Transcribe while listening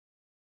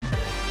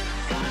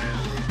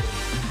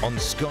On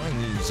Sky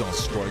News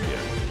Australia,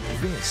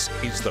 this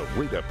is the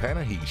Rita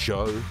Panahi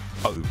Show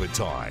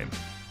Overtime.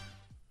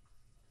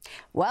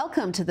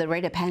 Welcome to the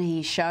Rita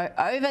Panahi Show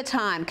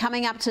Overtime.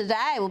 Coming up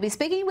today, we'll be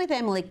speaking with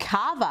Emily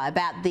Carver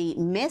about the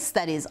mess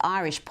that is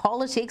Irish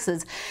politics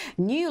as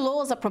new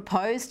laws are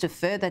proposed to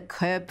further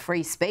curb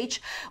free speech.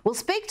 We'll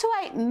speak to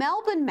a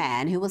Melbourne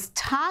man who was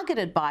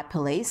targeted by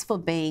police for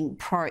being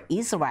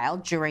pro-Israel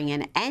during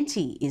an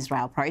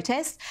anti-Israel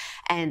protest.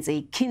 And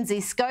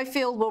Kinsey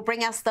Schofield will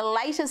bring us the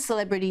latest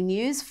celebrity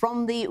news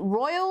from the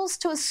royals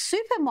to a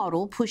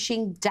supermodel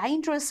pushing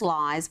dangerous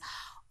lies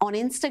on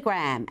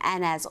Instagram.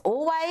 And as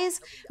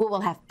always, we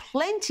will have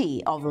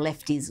plenty of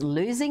lefties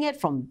losing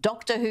it, from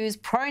Doctor Who's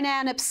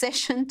pronoun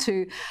obsession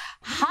to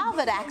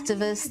Harvard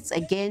activists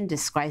again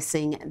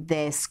disgracing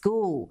their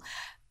school.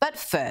 But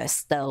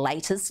first, the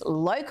latest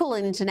local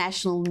and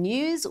international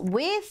news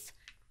with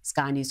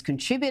Sky News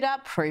contributor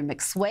Prue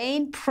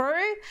McSween.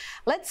 Prue,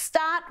 let's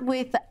start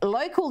with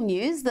local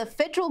news. The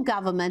federal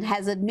government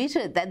has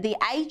admitted that the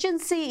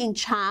agency in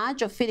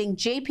charge of fitting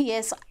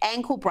GPS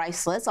ankle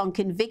bracelets on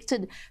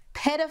convicted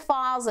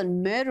pedophiles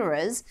and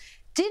murderers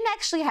didn't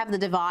actually have the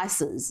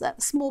devices.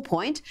 Small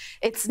point.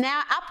 It's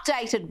now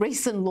updated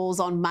recent laws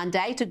on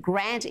Monday to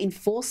grant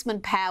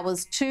enforcement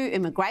powers to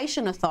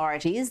immigration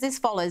authorities. This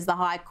follows the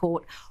High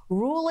Court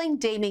ruling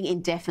deeming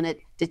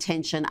indefinite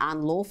detention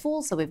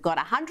unlawful. So we've got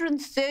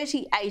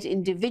 138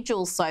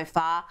 individuals so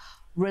far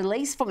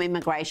released from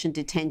immigration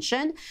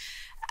detention.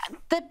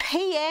 The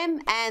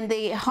PM and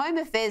the Home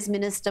Affairs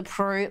Minister,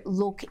 Prue,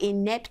 look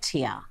inept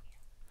here.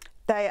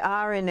 They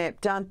are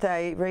inept, aren't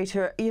they,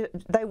 Rita?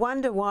 They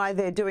wonder why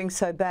they're doing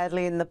so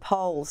badly in the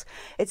polls.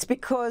 It's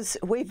because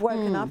we've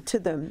woken up to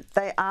them.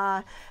 They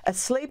are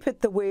asleep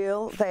at the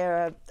wheel. They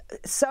are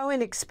so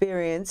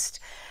inexperienced,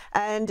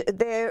 and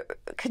they're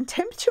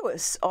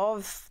contemptuous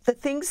of the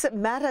things that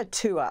matter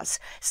to us: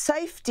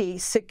 safety,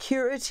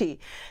 security,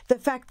 the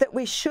fact that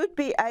we should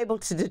be able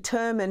to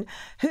determine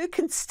who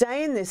can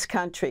stay in this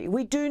country.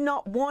 We do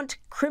not want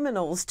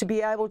criminals to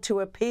be able to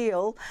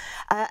appeal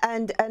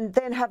and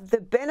then have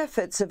the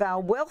benefits of our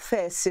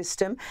welfare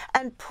system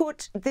and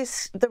put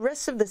the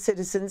rest of the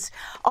citizens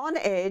on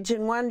edge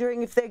and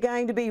wondering if they're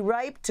going to be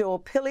raped or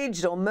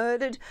pillaged or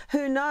murdered.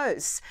 Who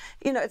knows?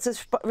 You know, it's a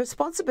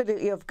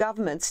responsibility of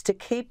governments to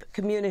keep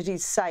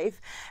communities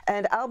safe,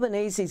 and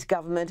Albanese's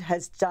government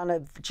has done a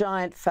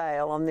giant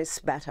fail on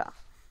this matter.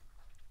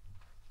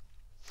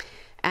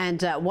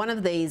 And one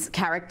of these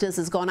characters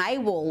has gone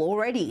AWOL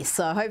already,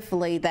 so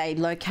hopefully they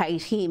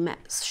locate him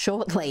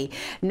shortly.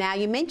 Now,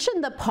 you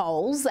mentioned the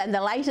polls, and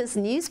the latest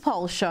news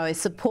poll shows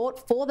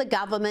support for the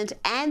government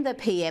and the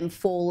PM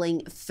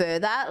falling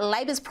further.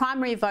 Labor's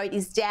primary vote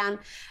is down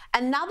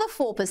another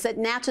 4%,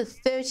 now to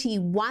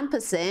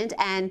 31%,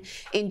 and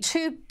in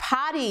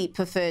two-party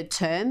preferred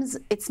terms,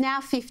 it's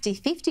now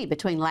 50-50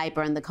 between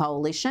Labor and the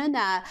coalition.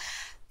 The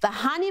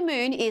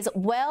honeymoon is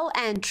well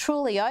and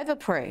truly over,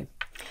 Prue.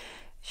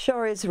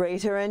 Sure is,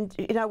 Rita, and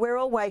you know, we're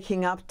all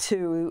waking up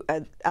to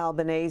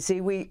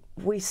Albanese.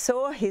 We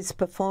saw his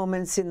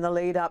performance in the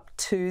lead up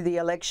to the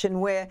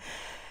election, where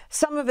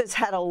some of us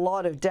had a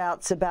lot of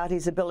doubts about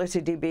his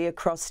ability to be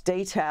across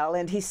detail,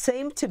 and he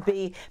seemed to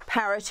be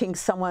parroting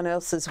someone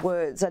else's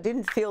words. I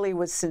didn't feel he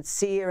was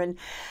sincere and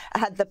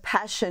had the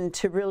passion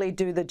to really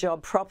do the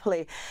job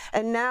properly.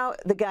 And now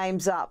the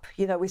game's up.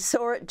 You know, we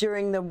saw it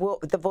during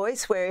the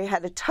Voice, where he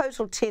had a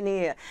total tin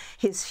ear.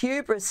 His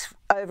hubris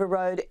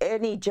overrode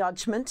any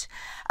judgment,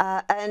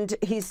 and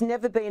he's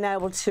never been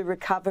able to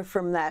recover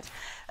from that.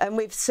 And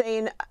we've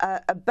seen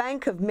a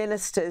bank of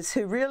ministers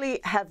who really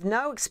have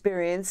no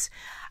experience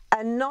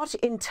and not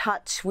in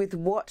touch with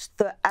what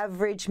the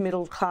average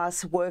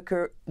middle-class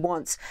worker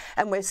wants.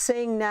 And we're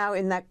seeing now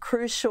in that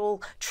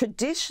crucial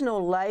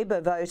traditional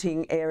Labor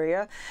voting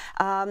area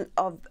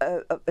of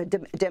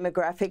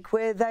demographic,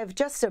 where they've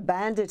just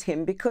abandoned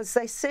him because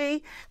they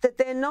see that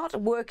they're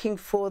not working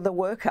for the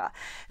worker.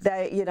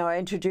 They, you know, are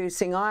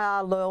introducing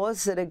IR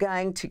laws that are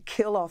going to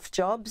kill off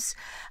jobs.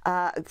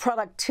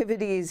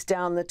 Productivity is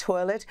down the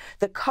toilet.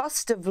 The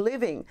cost of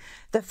living,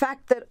 the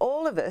fact that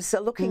all of us are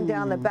looking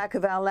down the back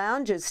of our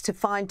lounges to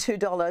find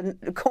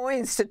 $2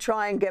 coins to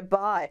try and get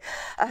by.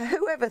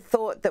 Whoever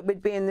thought that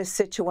we'd be in this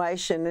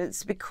situation?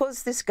 It's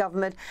because this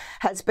government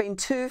has been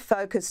too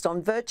focused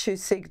on virtue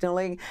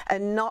signalling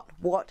and not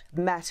what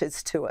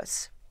matters to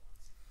us.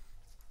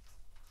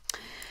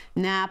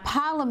 Now,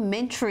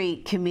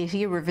 Parliamentary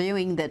Committee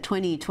reviewing the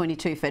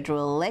 2022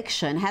 federal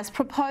election has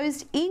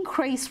proposed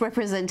increased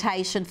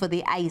representation for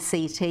the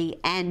ACT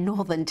and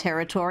Northern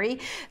Territory,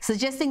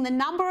 suggesting the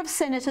number of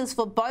senators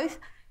for both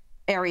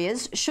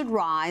areas should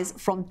rise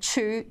from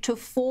 2 to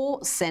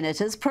 4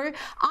 senators. Prue,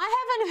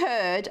 I haven't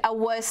heard a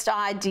worse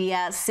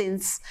idea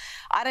since,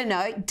 I don't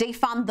know,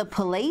 defund the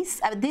police.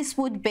 This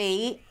would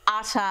be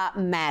utter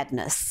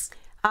madness.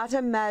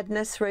 Utter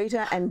madness,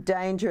 Rita, and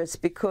dangerous,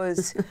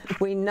 because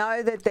we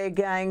know that they're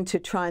going to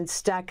try and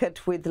stack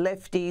it with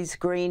lefties,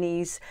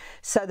 greenies,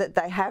 so that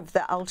they have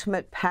the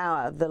ultimate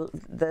power.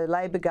 The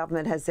Labor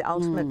government has the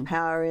ultimate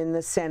power in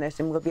the Senate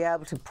and will be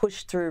able to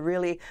push through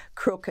really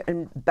crooked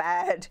and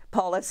bad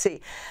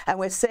policy. And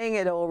we're seeing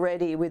it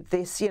already with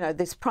this, you know,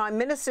 this Prime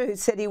Minister who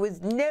said he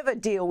would never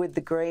deal with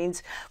the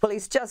Greens. Well,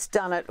 he's just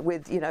done it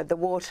with, you know, the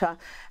water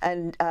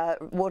and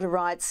water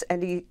rights,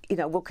 and he, you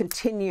know, will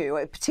continue,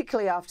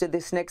 particularly after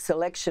this next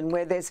election,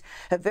 where there's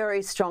a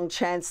very strong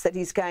chance that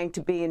he's going to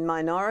be in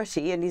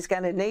minority and he's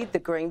going to need the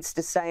Greens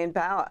to stay in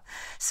power.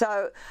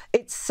 So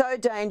it's so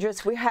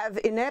dangerous. We have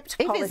inept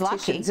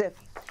politicians.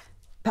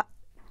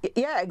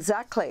 Yeah,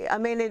 exactly. I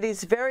mean, it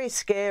is very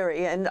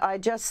scary, and I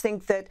just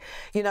think that,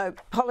 you know,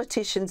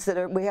 politicians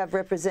that we have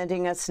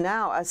representing us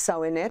now are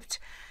so inept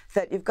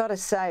that you've got to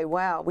say,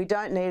 wow, we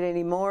don't need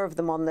any more of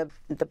them on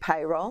the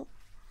payroll.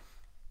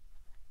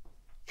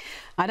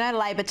 I know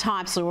Labor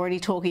types are already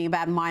talking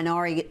about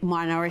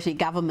minority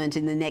government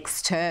in the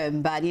next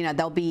term, but, you know,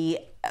 they'll be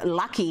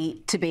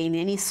lucky to be in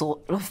any sort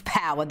of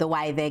power the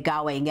way they're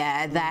going. They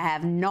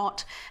have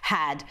not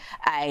had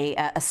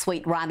a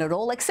sweet run at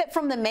all, except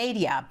from the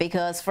media,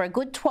 because for a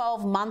good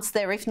 12 months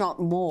there, if not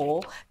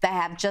more, they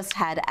have just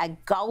had a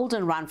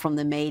golden run from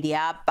the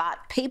media. But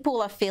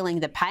people are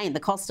feeling the pain.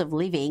 The cost of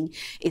living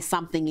is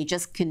something you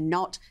just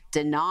cannot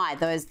deny.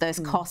 Those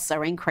costs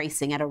are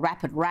increasing at a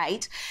rapid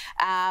rate.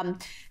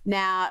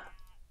 Now,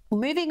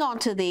 moving on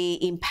to the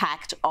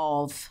impact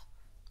of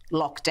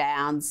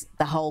lockdowns,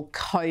 the whole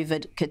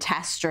COVID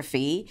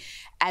catastrophe,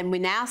 and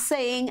we're now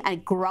seeing a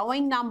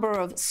growing number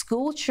of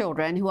school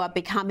children who are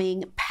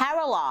becoming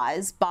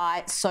paralysed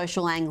by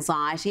social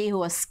anxiety,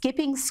 who are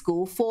skipping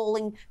school,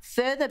 falling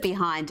further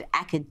behind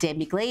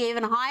academically.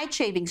 Even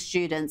high-achieving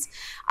students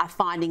are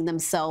finding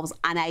themselves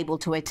unable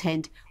to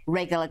attend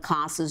regular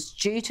classes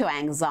due to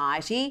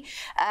anxiety.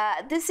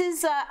 This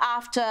is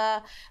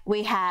after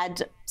we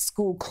had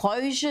school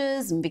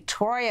closures. In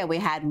Victoria, we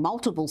had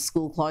multiple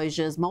school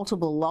closures,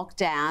 multiple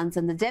lockdowns,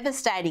 and the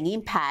devastating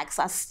impacts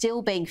are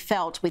still being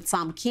felt with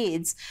some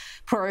kids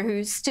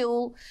who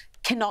still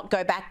cannot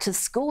go back to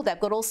school. They've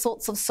got all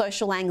sorts of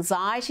social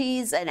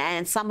anxieties,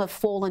 and some have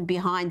fallen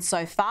behind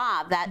so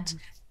far that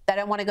they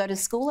don't want to go to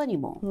school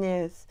anymore.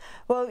 Yes.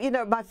 Well, you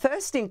know, my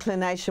first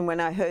inclination when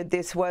I heard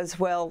this was,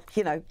 well,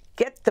 you know,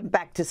 get them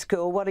back to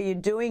school. What are you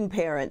doing,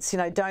 parents? You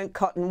know, don't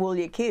cotton wool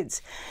your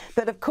kids.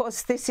 But of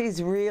course, this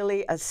is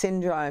really a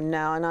syndrome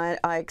now, and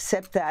I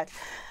accept that.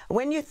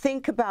 When you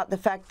think about the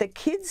fact that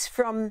kids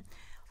from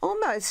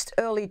almost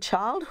early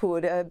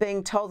childhood are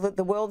being told that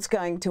the world's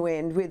going to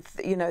end with,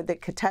 you know, the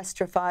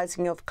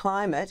catastrophizing of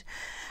climate.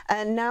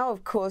 And now,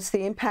 of course,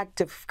 the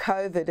impact of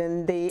COVID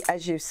and the,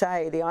 as you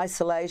say, the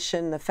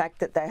isolation, the fact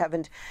that they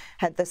haven't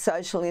had the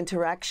social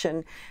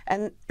interaction,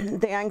 and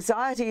the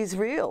anxiety is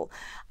real.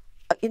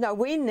 You know,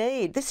 we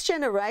need, this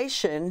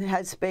generation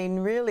has been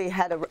really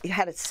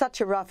had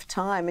such a rough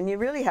time, and you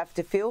really have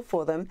to feel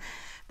for them.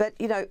 But,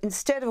 you know,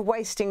 instead of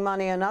wasting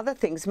money on other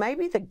things,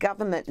 maybe the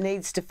government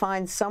needs to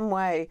find some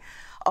way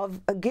of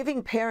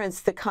giving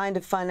parents the kind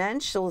of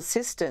financial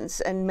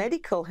assistance and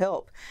medical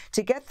help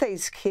to get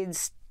these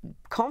kids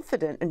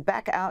confident and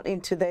back out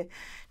into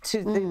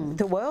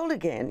the world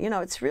again. You know,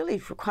 it's really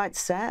quite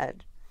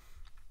sad.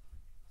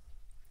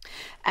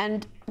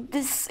 And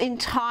this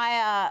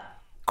entire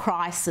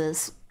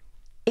crisis,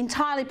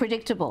 entirely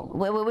predictable.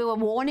 We were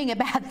warning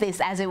about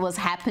this as it was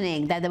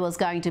happening, that there was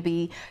going to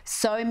be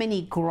so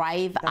many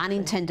grave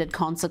unintended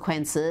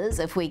consequences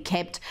if we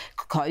kept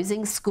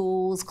closing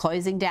schools,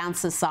 closing down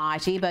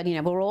society. But, you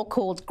know, we were all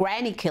called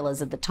granny killers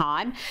at the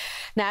time.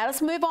 Now,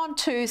 let's move on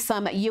to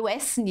some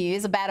US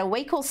news. About a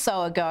week or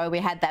so ago, we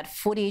had that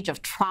footage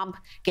of Trump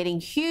getting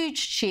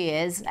huge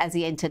cheers as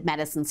he entered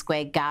Madison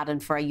Square Garden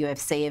for a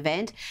UFC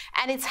event.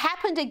 And it's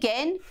happened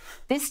again,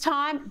 this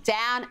time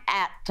down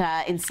at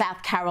in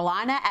South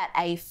Carolina, at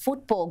a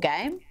football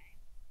game.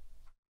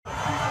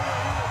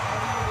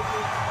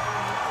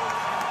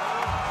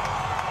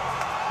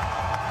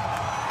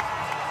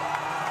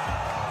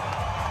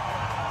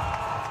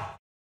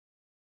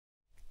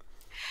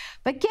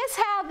 But guess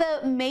how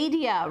the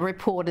media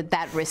reported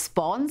that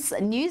response?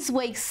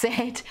 Newsweek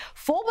said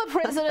former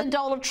President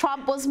Donald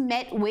Trump was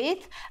met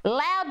with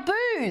loud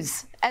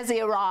boos as he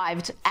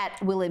arrived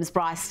at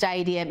Williams-Brice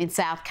Stadium in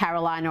South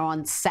Carolina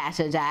on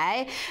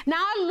Saturday. Now,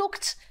 I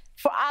looked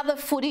for other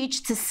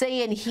footage to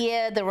see and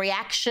hear the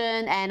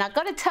reaction, and I've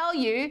got to tell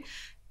you,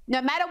 no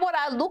matter what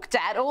I looked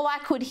at, all I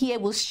could hear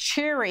was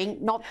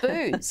cheering, not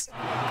boos.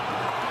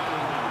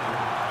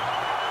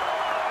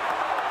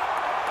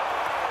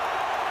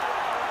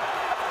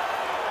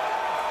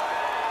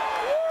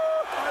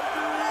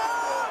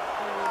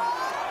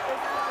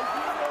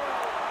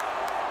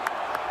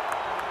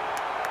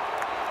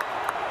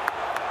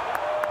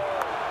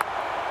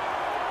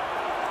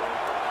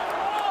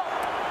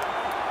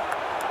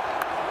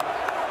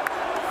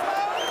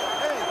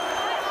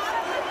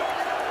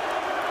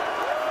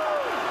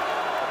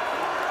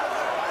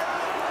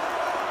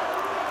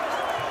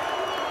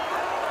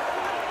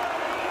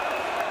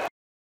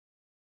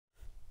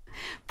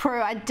 Prue,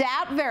 I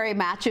doubt very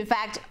much. In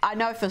fact, I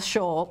know for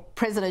sure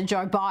President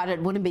Joe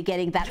Biden wouldn't be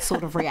getting that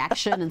sort of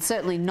reaction, and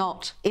certainly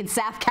not in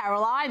South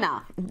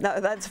Carolina.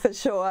 No, that's for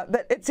sure.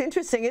 But it's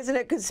interesting, isn't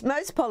it? Because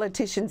most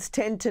politicians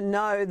tend to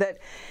know that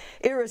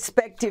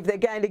irrespective, they're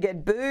going to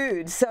get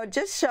booed. So it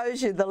just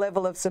shows you the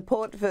level of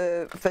support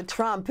for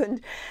Trump.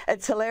 And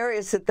it's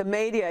hilarious that the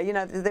media, you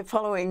know, they're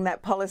following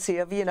that policy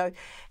of, you know,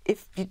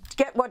 if you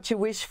get what you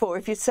wish for,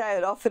 if you say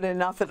it often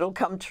enough, it'll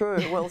come true.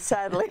 Well,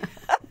 sadly,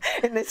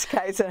 in this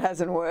case, it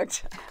hasn't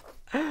worked.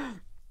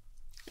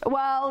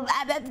 Well,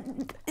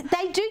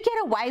 they do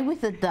get away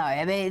with it, though.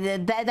 I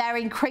mean, they're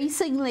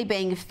increasingly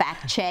being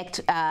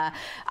fact-checked.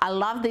 I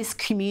love this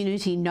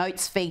community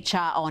notes feature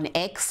on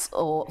X,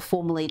 or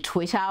formerly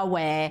Twitter,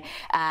 where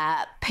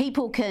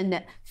people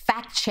can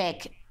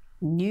fact-check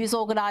news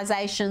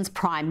organisations,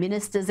 prime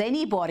ministers,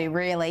 anybody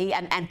really,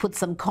 and put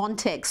some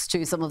context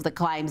to some of the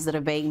claims that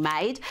are being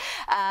made.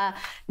 Now,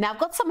 I've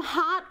got some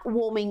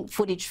heartwarming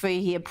footage for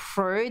you here,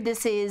 Prue.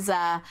 This is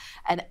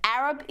an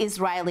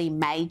Arab-Israeli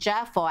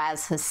major,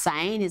 Fawaz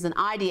Hussein, is an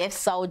IDF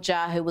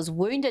soldier who was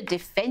wounded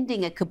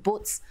defending a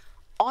kibbutz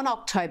on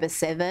October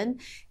 7.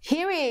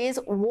 Here he is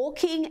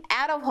walking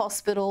out of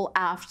hospital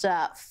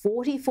after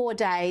 44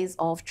 days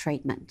of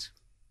treatment.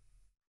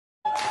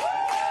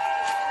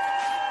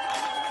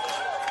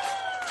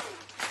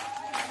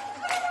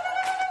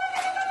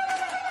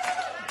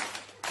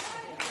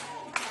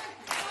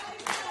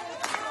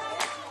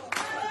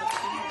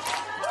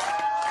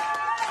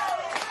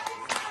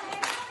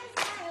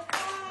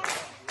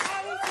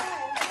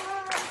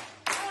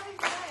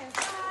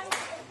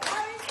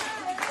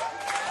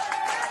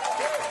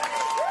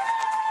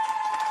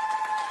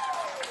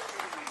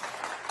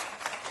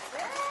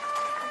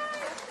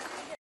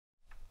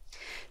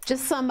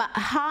 Just some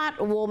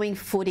heartwarming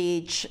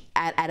footage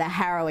at a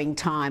harrowing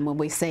time when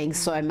we're seeing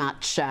so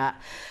much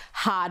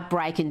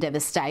heartbreak and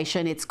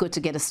devastation. It's good to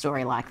get a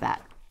story like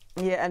that.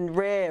 Yeah, and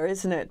rare,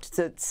 isn't it,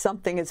 that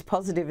something as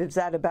positive as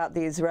that about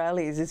the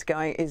Israelis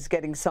is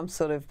getting some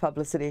sort of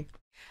publicity.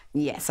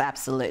 Yes,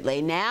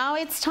 absolutely. Now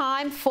it's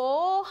time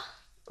for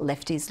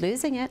Lefties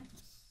Losing It.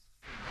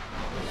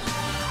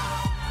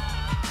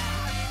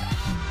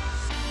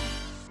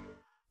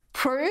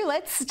 Prue,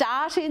 let's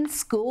start in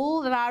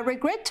school, and I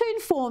regret to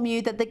inform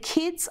you that the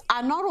kids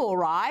are not all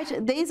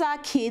right. These are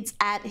kids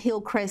at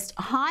Hillcrest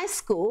High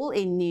School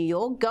in New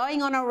York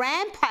going on a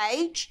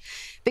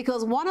rampage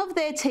because one of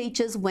their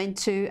teachers went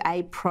to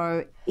a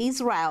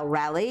pro-Israel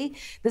rally.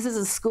 This is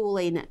a school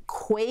in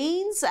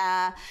Queens,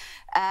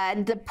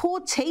 and the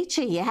poor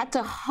teacher here had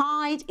to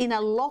hide in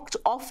a locked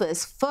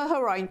office for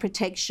her own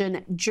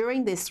protection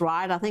during this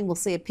riot. I think we'll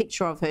see a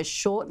picture of her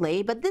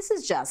shortly, but this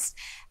is just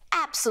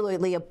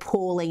absolutely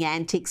appalling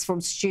antics from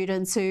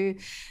students who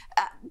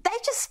they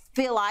just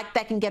feel like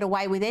they can get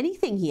away with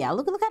anything here.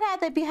 Look at how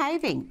they're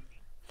behaving.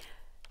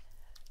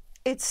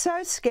 It's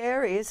so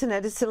scary, isn't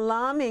it? It's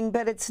alarming,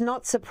 but it's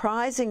not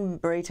surprising,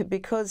 Rita,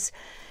 because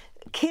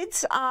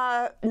kids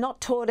are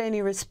not taught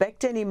any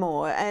respect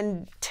anymore,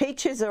 and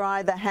teachers are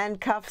either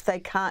handcuffed, they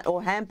can't,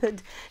 or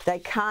hampered. They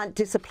can't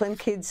discipline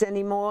kids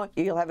anymore.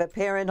 You'll have a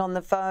parent on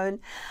the phone,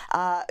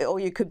 or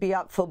you could be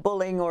up for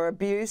bullying or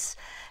abuse.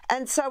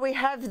 And so we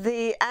have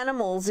the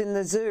animals in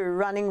the zoo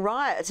running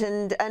riot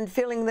and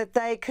feeling that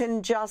they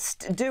can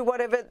just do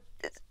whatever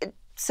it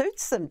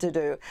suits them to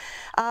do.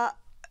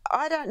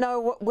 I don't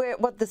know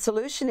what the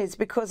solution is,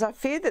 because I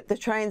fear that the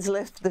train's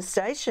left the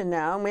station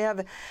now and we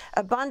have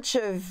a bunch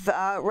of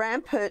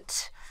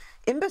rampant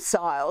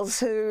imbeciles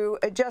who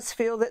just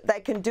feel that they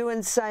can do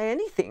and say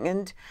anything.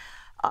 And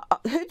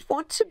who'd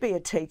want to be a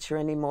teacher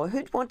anymore?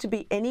 Who'd want to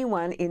be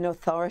anyone in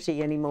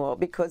authority anymore?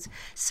 Because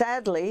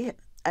sadly,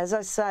 as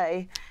I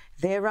say,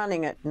 they're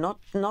running it, not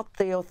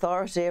the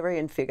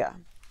authoritarian figure.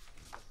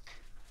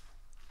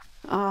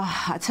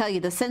 Oh, I tell you,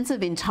 the sense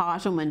of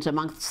entitlement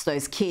amongst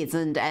those kids,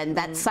 and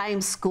that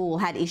same school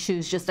had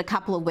issues just a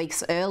couple of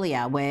weeks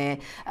earlier where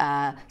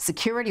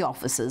security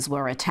officers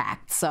were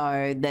attacked.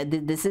 So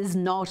this is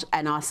not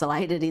an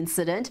isolated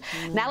incident.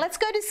 Now let's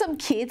go to some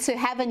kids who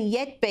haven't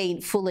yet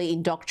been fully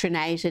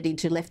indoctrinated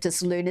into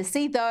leftist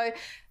lunacy, though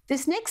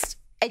this next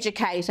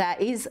educator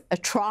is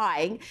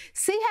trying.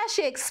 See how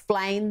she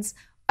explains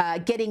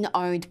getting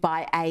owned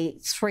by a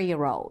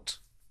 3-year-old.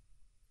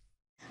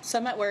 So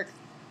I'm at work.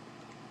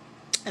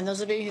 And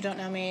those of you who don't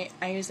know me,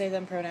 I use they,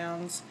 them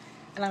pronouns,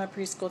 and I'm a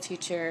preschool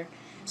teacher.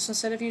 So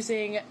instead of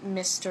using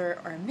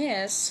Mr. or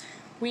Miss,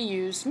 we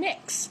use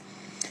mix.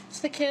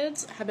 So the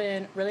kids have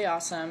been really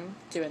awesome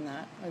doing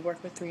that. I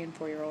work with 3- and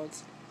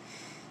 4-year-olds.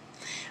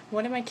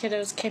 One of my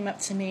kiddos came up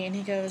to me and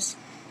he goes,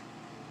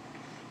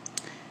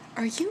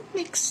 "Are you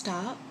mixed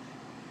up?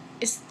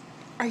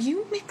 Are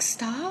you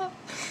mixed up?"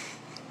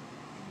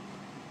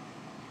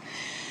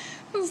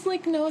 I was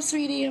like, "No,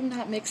 sweetie, I'm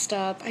not mixed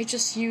up. I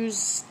just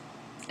use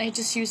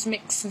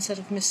mix instead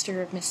of Mr.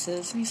 or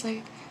Mrs. And he's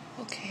like,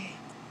 "Okay,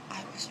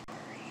 I was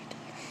worried."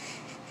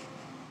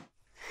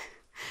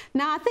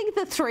 No, I think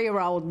the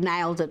 3-year-old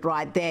nailed it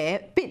right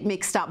there. Bit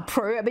mixed up,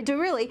 Prue. I mean, do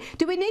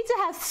we need to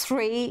have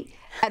 3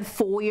 and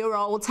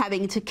 4-year-olds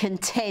having to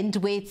contend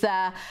with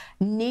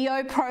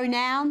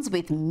neo-pronouns,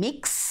 with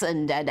mix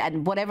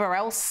and whatever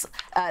else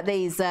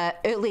these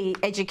early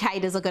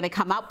educators are going to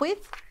come up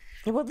with?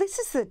 Well, this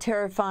is the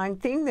terrifying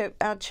thing, that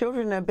our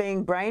children are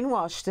being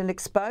brainwashed and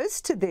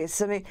exposed to this.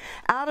 I mean,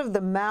 out of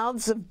the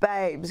mouths of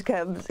babes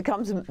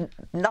comes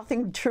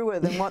nothing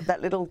truer than what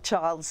that little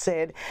child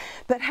said.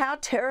 But how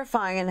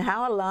terrifying and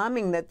how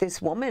alarming that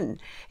this woman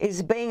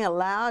is being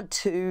allowed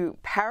to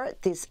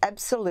parrot this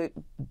absolute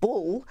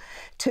bull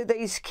to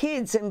these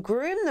kids and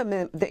groom them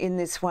in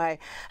this way.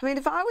 I mean,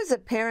 if I was a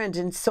parent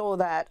and saw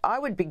that, I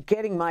would be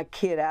getting my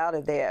kid out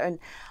of there. And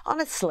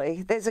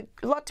honestly, there's a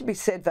lot to be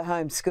said for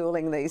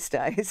homeschooling these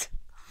days.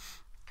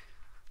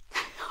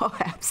 Oh,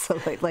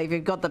 absolutely. If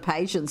you've got the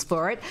patience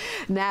for it.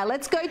 Now,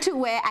 let's go to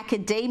where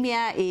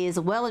academia is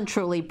well and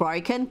truly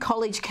broken.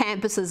 College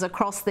campuses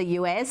across the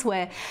US,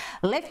 where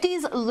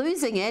lefties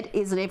losing it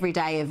is an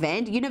everyday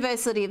event.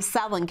 University of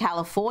Southern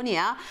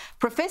California,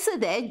 professor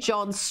there,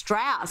 John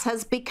Strauss,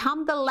 has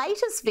become the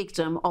latest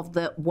victim of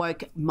the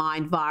woke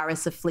mind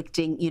virus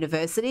afflicting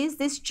universities.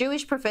 This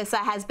Jewish professor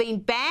has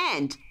been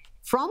banned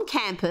from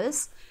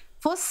campus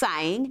for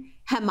saying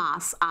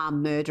Hamas are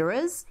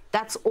murderers.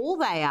 That's all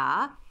they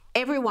are.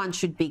 Everyone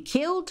should be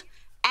killed,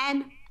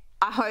 and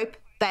I hope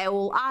they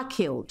all are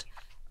killed.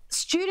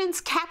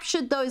 Students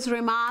captured those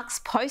remarks,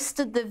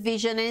 posted the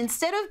vision, and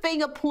instead of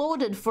being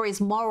applauded for his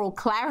moral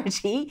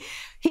clarity,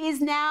 he is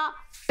now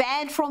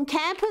banned from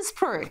campus,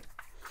 Prue.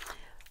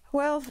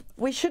 Well,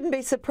 we shouldn't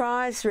be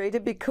surprised, Rita,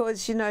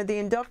 because, you know, the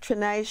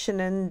indoctrination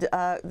and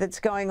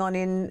that's going on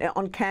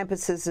on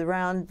campuses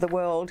around the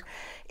world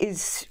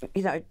is,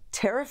 you know,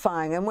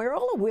 terrifying, and we're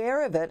all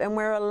aware of it, and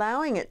we're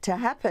allowing it to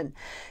happen.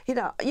 You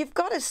know, you've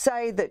got to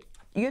say that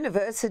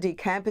university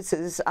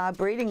campuses are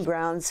breeding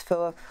grounds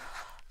for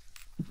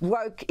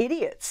woke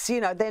idiots. You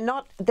know, they're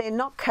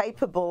not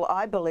capable,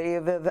 I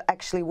believe, of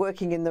actually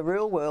working in the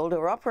real world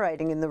or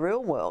operating in the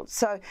real world.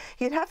 So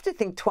you'd have to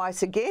think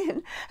twice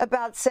again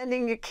about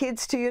sending your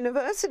kids to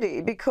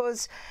university,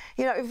 because,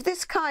 you know, if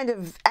this kind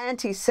of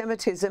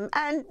anti-Semitism,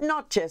 and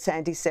not just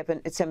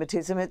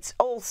anti-Semitism, it's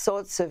all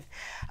sorts of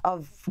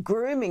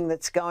grooming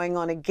that's going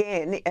on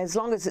again, as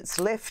long as it's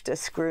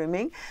leftist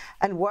grooming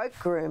and woke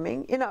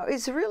grooming, you know,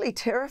 is really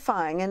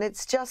terrifying, and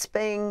it's just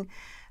being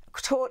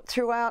taught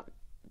throughout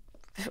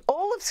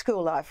all of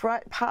school life,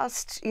 right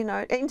past, you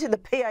know, into the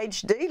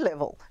PhD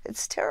level.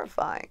 It's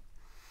terrifying.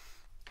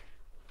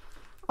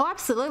 Oh,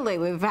 absolutely.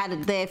 We've had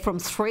it there from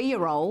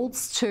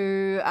 3-year-olds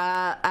to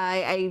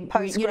a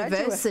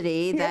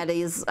university that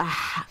is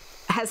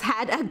has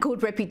had a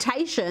good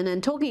reputation.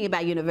 And talking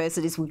about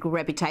universities with good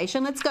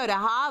reputation, let's go to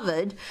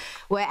Harvard,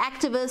 where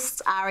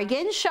activists are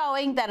again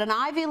showing that an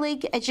Ivy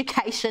League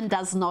education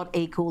does not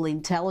equal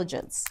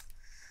intelligence.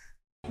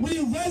 We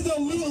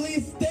resolutely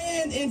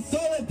stand in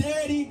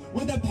solidarity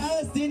with the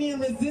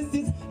Palestinian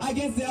resistance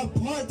against the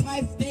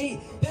apartheid state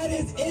that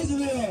is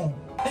Israel.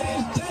 It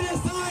is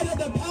genocide of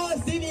the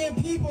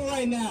Palestinian people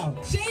right now.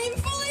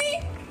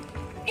 Shamefully,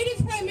 it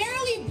is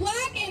primarily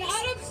black and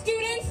Arab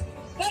students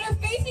that are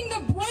facing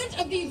the brunt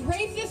of these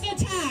racist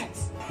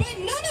attacks. But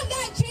none of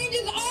that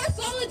changes our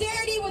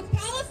solidarity with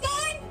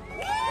Palestine.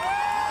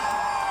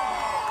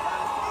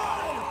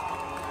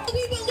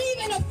 We believe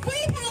in a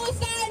free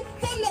Palestine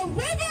from the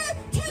river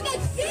to the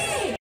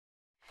sea.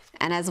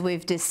 And as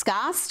we've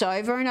discussed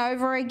over and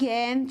over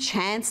again,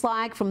 chants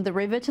like from the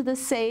river to the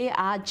sea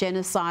are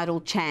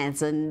genocidal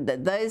chants. And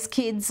those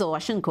kids, or I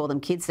shouldn't call them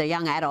kids, they're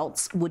young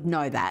adults, would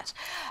know that.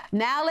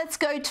 Now let's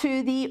go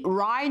to the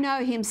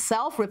rhino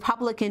himself,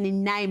 Republican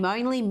in name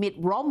only, Mitt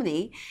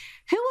Romney,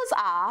 who was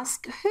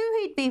asked who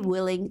he'd be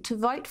willing to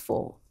vote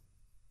for.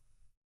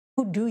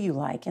 Who do you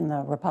like in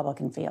the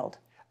Republican field?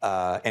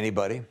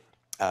 Anybody.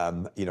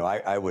 You know,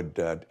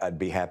 I'd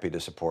be happy to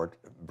support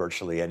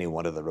virtually any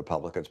one of the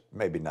Republicans.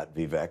 Maybe not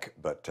Vivek,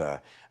 but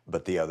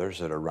the others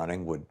that are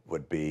running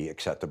would be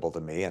acceptable to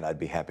me, and I'd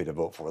be happy to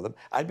vote for them.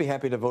 I'd be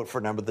happy to vote for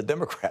a number of the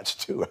Democrats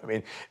too. I mean,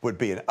 it would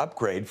be an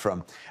upgrade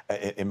from,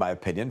 in my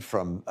opinion,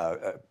 from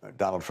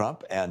Donald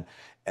Trump and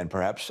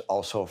perhaps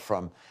also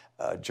from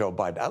Joe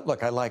Biden.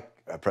 Look, I like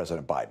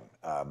President Biden.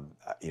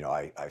 You know,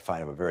 I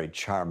find him a very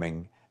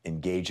charming,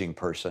 engaging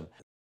person.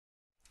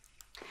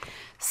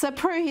 So,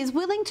 Prue, he's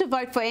willing to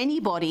vote for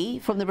anybody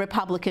from the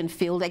Republican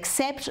field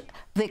except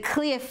the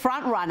clear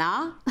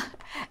frontrunner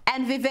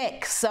and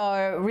Vivek.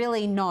 So,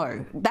 really, no.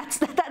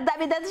 I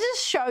mean, that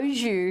just shows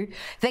you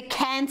the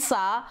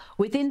cancer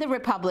within the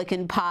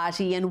Republican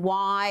Party and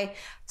why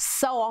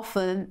so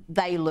often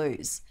they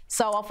lose.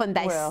 So often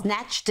they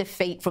snatch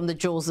defeat from the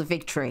jaws of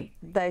victory.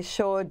 They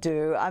sure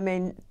do. I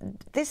mean,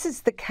 this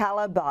is the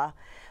calibre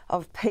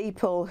of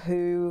people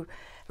who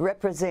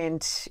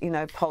represent,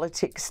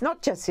 politics,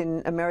 not just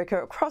in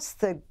America, across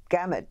the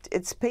gamut.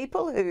 It's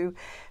people who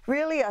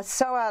really are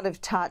so out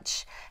of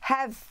touch,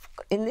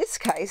 in this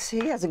case,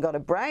 he hasn't got a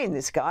brain,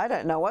 this guy. I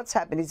don't know what's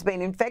happened. He's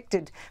been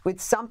infected with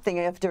something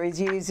after his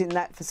years in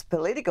that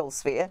political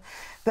sphere.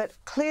 But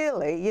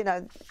clearly,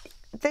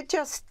 they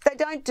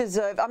don't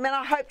deserve. I mean,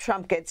 I hope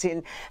Trump gets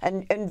in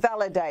and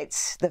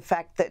validates the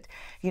fact that,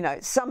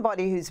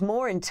 somebody who's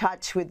more in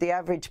touch with the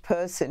average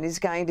person is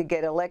going to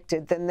get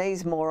elected than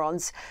these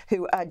morons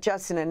who are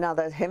just in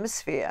another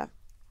hemisphere.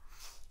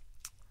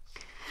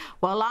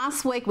 Well,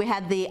 last week we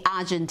had the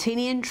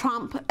Argentinian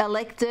Trump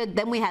elected.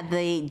 Then we had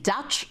the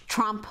Dutch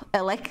Trump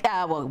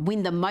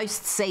win the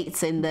most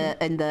seats in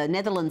the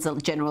Netherlands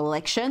general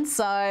election.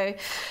 So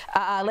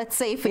let's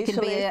see if we can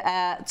be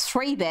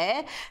 3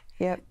 there.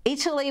 Yep.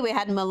 Italy, we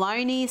had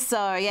Maloney,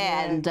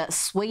 and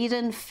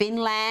Sweden,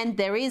 Finland.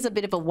 There is a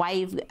bit of a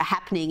wave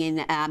happening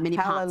in many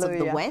parts of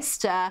the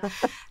West.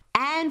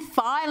 And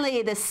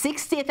finally, the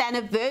 60th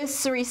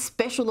anniversary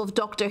special of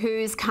Doctor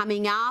Who's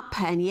coming up.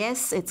 And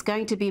yes, it's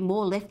going to be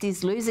more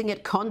lefties losing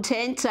it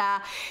content.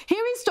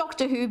 Here is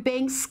Doctor Who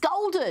being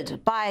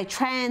scolded by a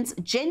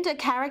transgender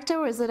character.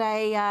 Or is it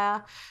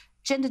a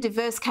gender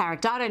diverse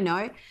character? I don't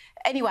know.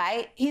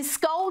 Anyway, he's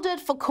scolded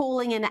for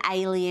calling an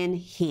alien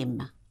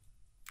him.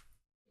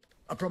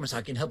 I promise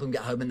I can help him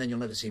get home and then you'll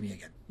never see me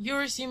again.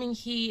 You're assuming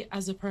he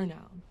as a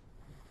pronoun.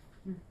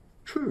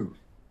 True.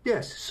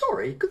 Yes,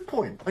 sorry, good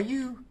point. Are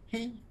you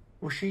he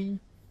or she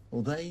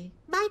or they?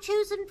 My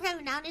chosen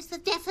pronoun is the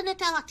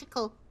definite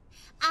article.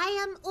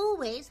 I am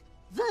always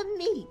the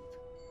meep.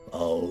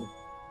 Oh,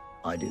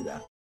 I do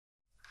that.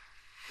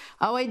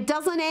 Oh, it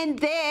doesn't end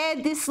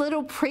there. This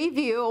little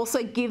preview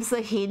also gives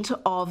a hint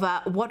of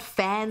what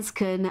fans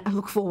can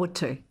look forward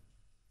to.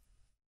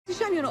 It's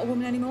a shame you're not a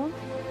woman anymore.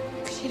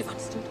 She'd have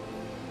understood.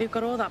 We've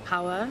got all that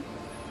power,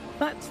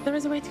 but there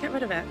is a way to get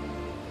rid of it.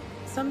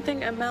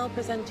 Something a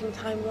male-presenting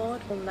Time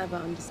Lord will never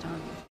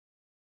understand.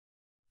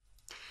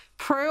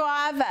 Prue,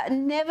 I've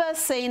never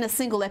seen a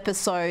single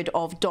episode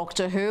of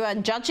Doctor Who,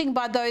 and judging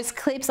by those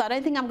clips, I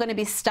don't think I'm going to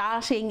be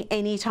starting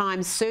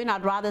anytime soon.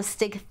 I'd rather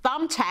stick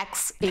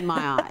thumbtacks in my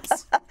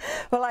eyes.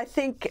 Well, I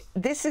think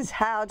this is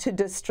how to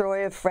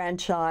destroy a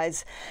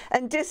franchise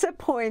and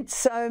disappoint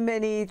so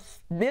many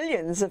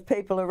millions of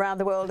people around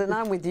the world. And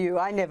I'm with you,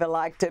 I never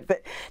liked it,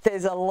 but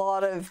there's a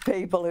lot of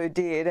people who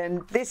did.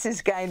 And this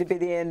is going to be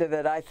the end of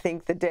it, I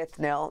think, the death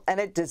knell. And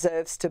it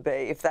deserves to be,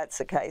 if that's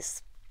the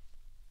case.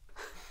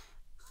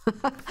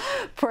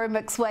 Prue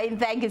McSween,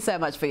 thank you so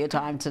much for your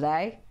time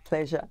today.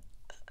 Pleasure.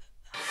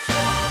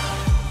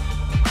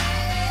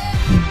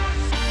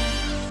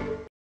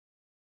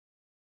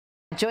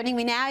 Joining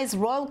me now is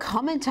royal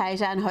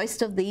commentator and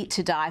host of the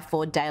To Die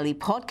For Daily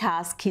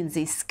podcast,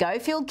 Kinsey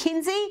Schofield.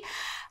 Kinsey,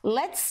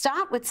 let's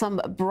start with some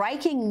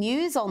breaking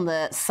news on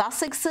the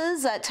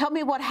Sussexes. Tell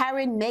me what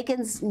Harry and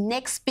Meghan's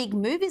next big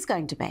move is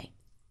going to be.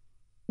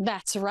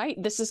 That's right.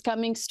 This is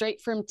coming straight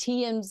from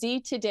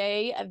TMZ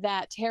today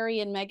that Harry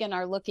and Meghan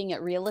are looking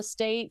at real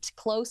estate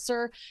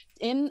closer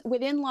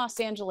within Los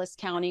Angeles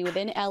County,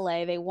 within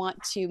LA. They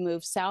want to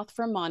move south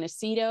from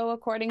Montecito,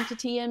 according to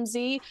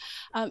TMZ.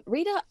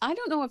 Rita, I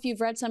don't know if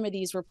you've read some of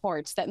these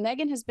reports that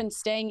Meghan has been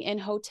staying in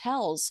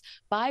hotels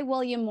by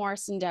William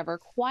Morris Endeavor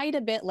quite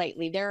a bit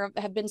lately. There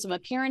have been some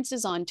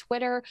appearances on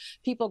Twitter,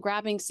 people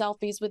grabbing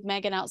selfies with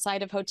Meghan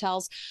outside of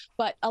hotels,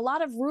 but a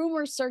lot of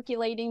rumors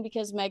circulating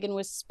because Meghan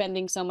was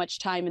spending so much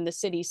time in the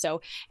city.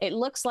 So it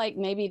looks like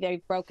maybe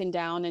they've broken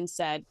down and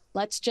said,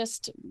 let's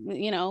just,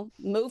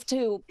 move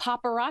to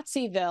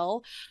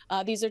Paparazziville.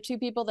 These are two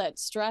people that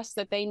stress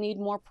that they need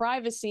more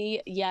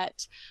privacy,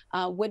 yet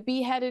would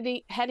be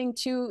heading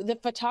to the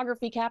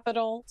photography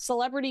capital,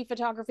 celebrity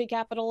photography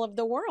capital of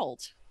the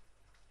world.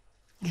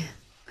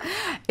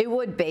 It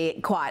would be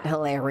quite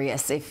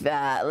hilarious if,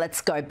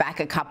 let's go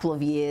back a couple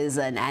of years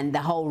and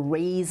the whole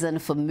reason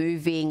for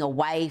moving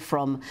away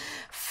from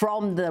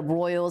the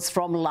royals,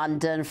 from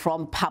London,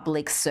 from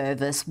public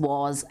service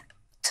was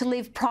to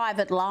live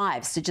private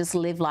lives, to just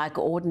live like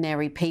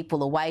ordinary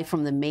people away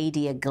from the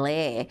media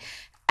glare.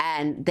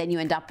 And then you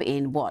end up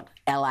in what,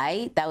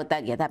 LA?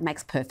 That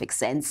makes perfect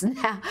sense.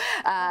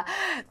 Now,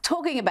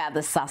 talking about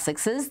the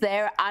Sussexes,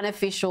 their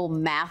unofficial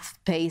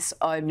mouthpiece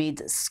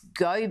Omid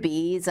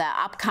Scobie's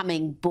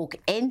upcoming book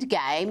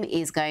Endgame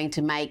is going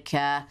to make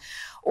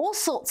all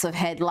sorts of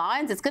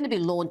headlines. It's going to be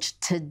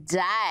launched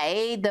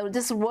today.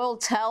 This royal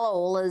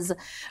tell-all has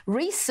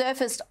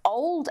resurfaced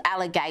old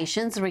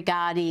allegations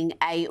regarding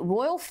a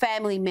royal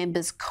family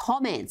member's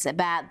comments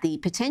about the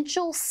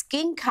potential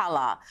skin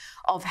colour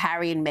of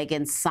Harry and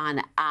Meghan's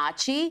son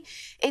Archie.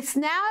 It's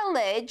now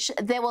alleged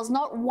there was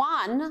not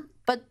one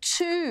but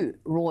two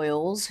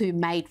royals who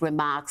made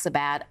remarks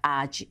about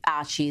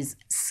Archie's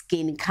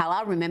skin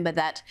colour. Remember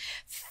that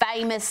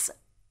famous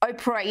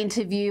Oprah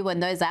interview when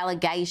those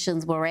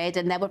allegations were aired,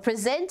 and they were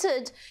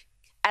presented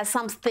as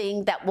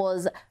something that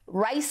was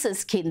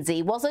racist,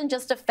 Kinsey. Wasn't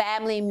just a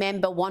family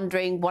member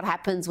wondering what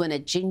happens when a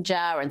ginger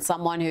and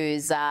someone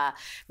who's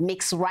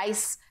mixed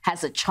race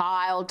has a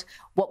child.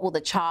 What will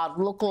the child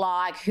look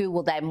like? Who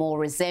will they more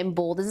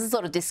resemble? This is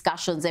sort of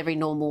discussions every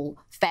normal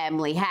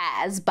family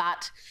has,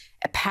 but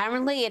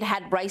apparently it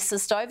had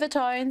racist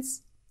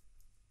overtones.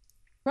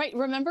 Right.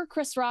 Remember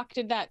Chris Rock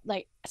did that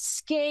like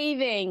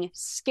scathing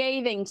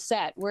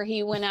set where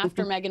he went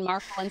after Meghan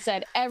Markle and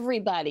said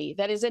everybody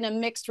that is in a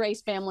mixed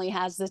race family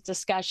has this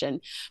discussion.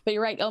 But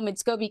you're right.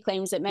 Omid Scobie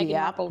claims that Meghan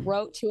Markle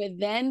wrote to a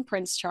then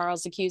Prince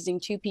Charles accusing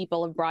two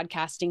people of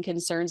broadcasting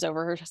concerns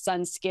over her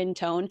son's skin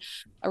tone.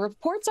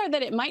 Reports are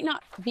that it might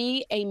not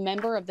be a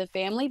member of the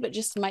family, but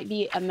just might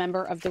be a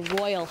member of the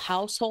royal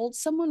household,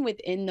 someone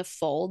within the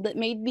fold that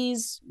made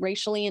these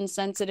racially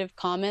insensitive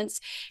comments.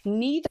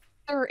 Neither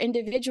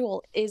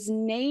individual is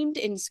named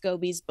in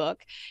Scobie's book.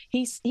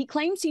 He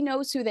claims he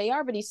knows who they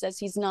are, but he says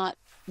he's not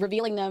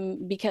revealing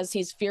them because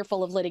he's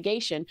fearful of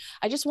litigation.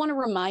 I just want to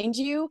remind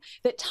you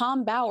that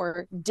Tom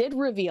Bauer did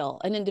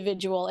reveal an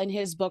individual in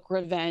his book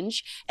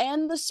Revenge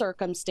and the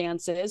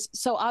circumstances.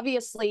 So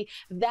obviously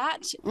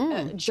that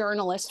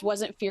journalist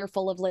wasn't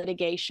fearful of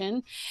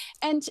litigation.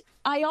 And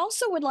I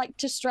also would like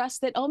to stress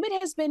that Omid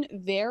has been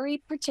very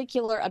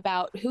particular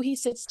about who he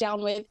sits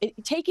down with,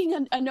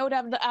 taking a note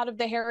out of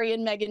the Harry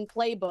and Meghan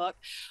playbook,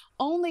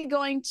 only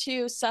going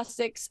to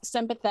Sussex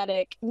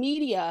sympathetic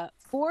media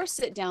for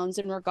sit-downs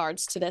in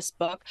regards to this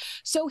book.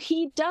 So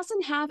he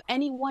doesn't have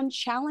anyone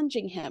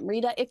challenging him.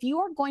 Rita, if you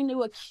are going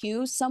to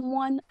accuse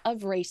someone of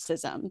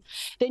racism,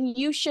 then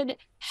you should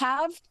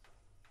have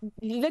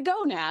the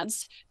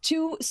gonads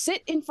to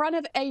sit in front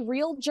of a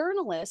real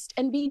journalist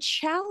and be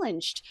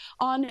challenged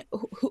on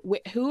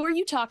who are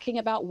you talking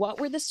about, what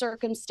were the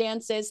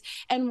circumstances,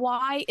 and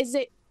why is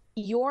it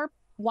your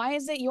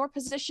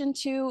position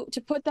to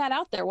put that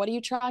out there? What are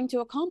you trying to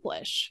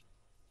accomplish?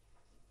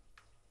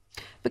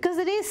 Because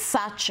it is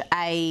such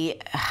a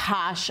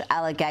harsh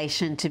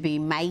allegation to be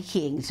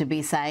making, to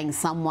be saying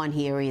someone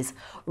here is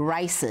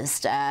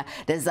racist.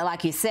 There's,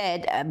 like you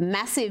said, a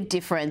massive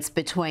difference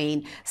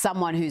between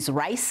someone who's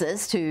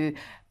racist, who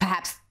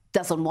perhaps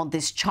doesn't want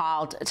this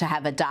child to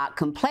have a dark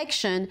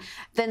complexion,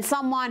 than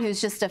someone who's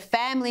just a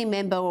family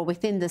member or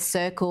within the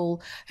circle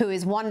who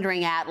is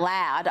wondering out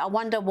loud, I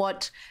wonder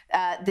what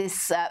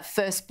this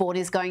firstborn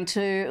is going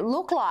to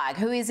look like.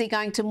 Who is he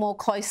going to more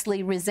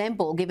closely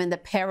resemble, given the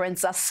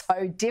parents are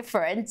so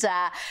different,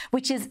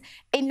 which is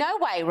in no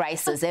way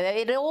racist.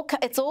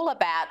 It's all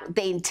about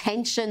the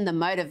intention, the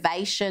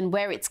motivation,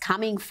 where it's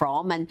coming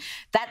from, and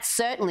that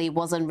certainly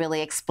wasn't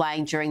really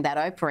explained during that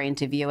Oprah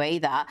interview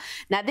either.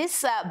 Now,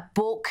 this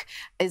book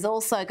is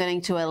also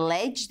going to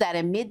allege that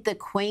amid the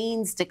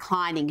Queen's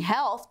declining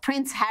health,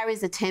 Prince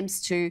Harry's attempts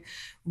to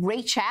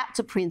reach out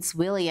to Prince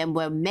William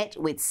were met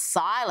with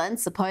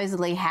silence.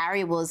 Supposedly,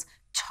 Harry was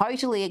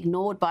totally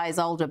ignored by his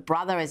older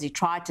brother as he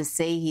tried to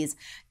see his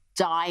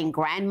dying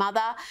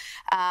grandmother.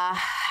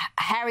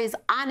 Harry's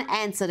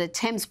unanswered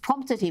attempts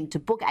prompted him to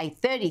book a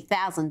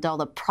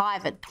 $30,000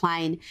 private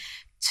plane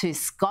to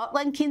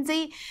Scotland,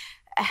 Kinsey.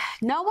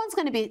 No one's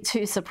going to be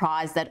too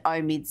surprised that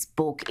Omid's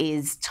book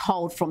is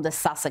told from the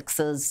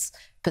Sussexes'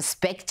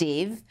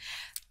 perspective,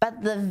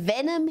 but the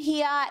venom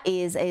here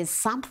is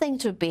something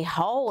to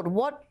behold.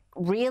 What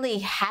really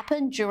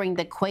happened during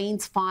the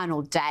Queen's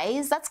final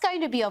days, that's going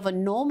to be of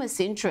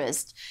enormous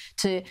interest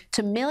to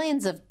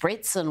millions of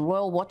Brits and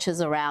royal watchers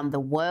around the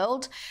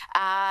world.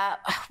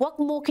 What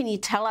more can you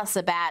tell us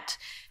about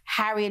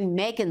Harry and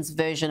Meghan's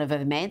version of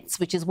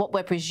events, which is what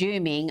we're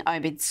presuming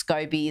Omid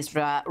Scobie is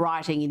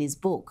writing in his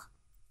book?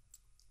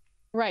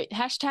 Right.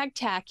 Hashtag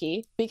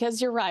tacky,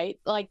 because you're right.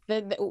 Like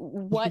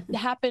what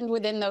happened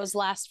within those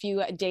last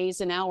few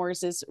days and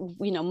hours is,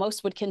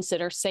 most would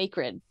consider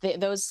sacred.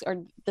 Those are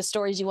the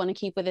stories you want to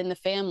keep within the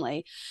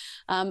family.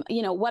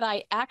 What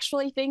I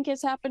actually think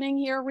is happening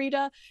here,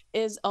 Rita,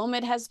 is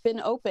Omid has been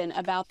open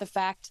about the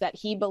fact that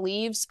he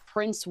believes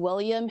Prince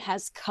William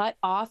has cut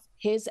off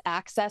his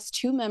access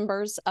to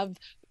members of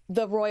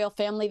the royal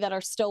family that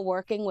are still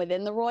working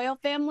within the royal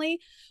family.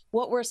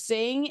 What we're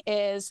seeing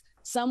is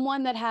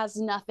someone that has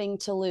nothing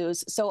to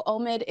lose. So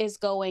Omid is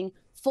going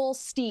full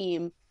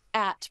steam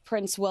at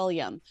Prince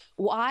William.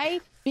 Why?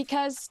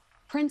 Because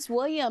Prince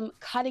William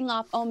cutting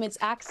off Omid's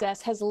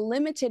access has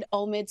limited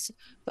Omid's,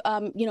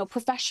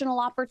 professional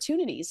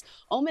opportunities.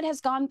 Omid has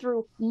gone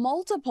through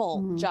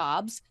multiple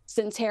jobs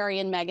since Harry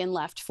and Meghan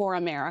left for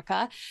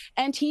America,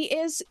 and he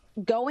is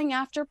going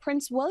after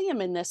Prince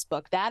William in this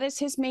book. That is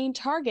his main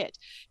target.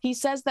 He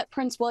says that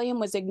Prince William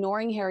was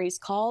ignoring Harry's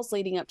calls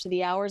leading up to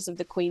the hours of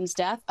the Queen's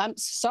death. I'm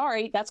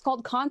sorry, that's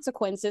called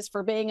consequences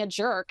for being a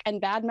jerk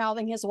and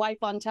bad-mouthing his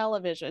wife on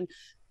television.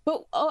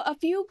 But a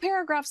few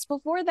paragraphs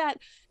before that,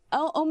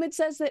 Omid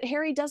says that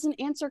Harry doesn't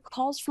answer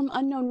calls from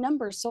unknown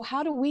numbers. So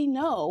how do we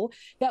know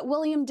that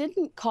William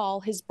didn't call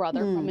his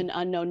brother from an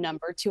unknown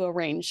number to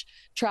arrange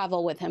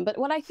travel with him? But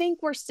what I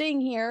think we're seeing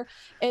here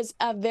is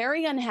a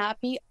very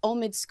unhappy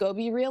Omid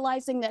Scobie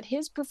realizing that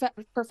his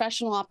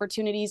professional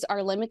opportunities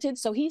are limited.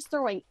 So he's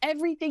throwing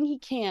everything he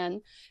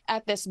can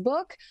at this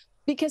book.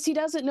 because he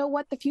doesn't know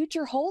what the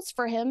future holds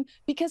for him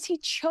because he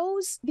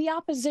chose the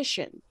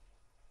opposition.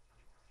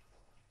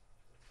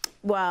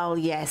 Well,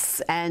 yes,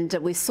 and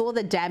we saw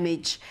the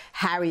damage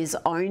Harry's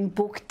own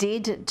book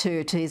did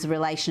to his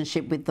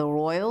relationship with the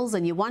royals,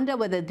 and you wonder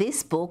whether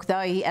this book, though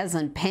he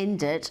hasn't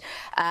penned it,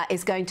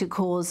 is going to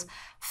cause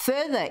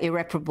further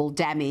irreparable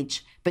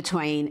damage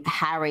between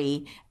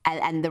Harry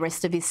and the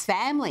rest of his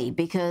family,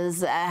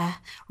 because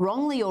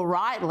wrongly or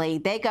rightly,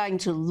 they're going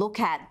to look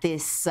at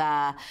this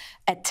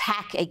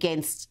attack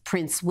against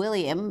Prince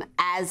William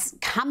as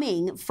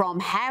coming from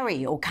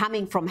Harry or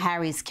coming from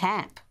Harry's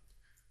camp.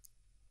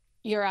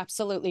 You're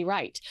absolutely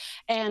right.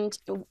 And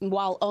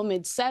while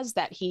Omid says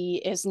that he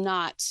is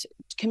not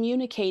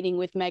communicating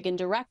with Meghan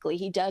directly,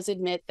 he does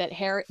admit that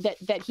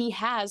that he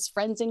has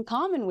friends in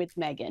common with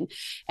Meghan.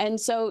 And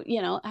so,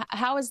 you know,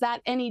 how is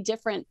that any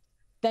different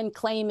than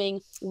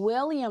claiming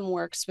William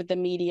works with the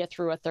media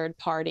through a third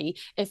party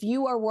if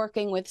you are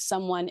working with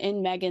someone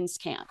in Meghan's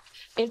camp?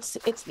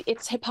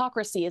 It's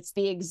hypocrisy. It's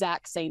the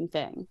exact same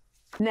thing.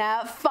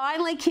 Now,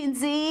 finally,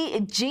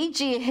 Kinsey,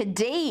 Gigi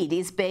Hadid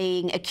is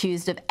being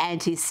accused of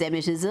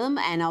anti-Semitism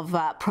and of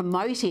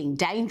promoting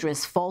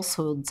dangerous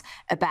falsehoods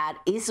about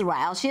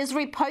Israel. She has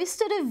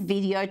reposted a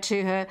video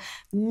to her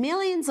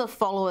millions of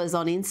followers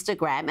on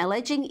Instagram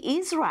alleging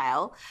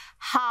Israel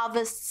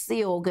harvests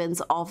the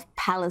organs of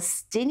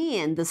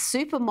Palestinians. The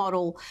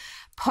supermodel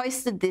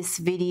posted this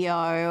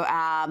video,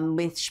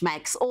 which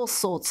makes all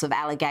sorts of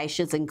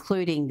allegations,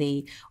 including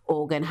the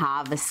organ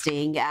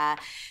harvesting.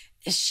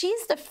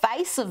 She's the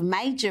face of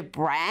major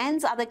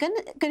brands. Are there going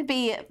to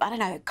be, I don't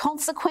know,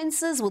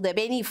 consequences? Will there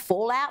be any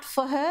fallout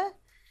for her?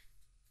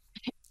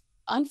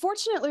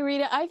 Unfortunately,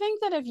 Rita, I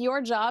think that if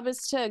your job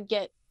is to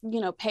get,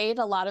 you know, paid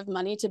a lot of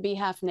money to be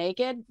half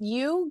naked,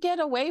 you get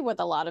away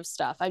with a lot of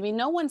stuff. I mean,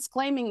 no one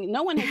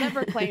has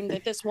ever claimed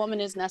that this woman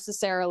is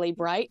necessarily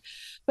bright.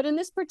 But in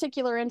this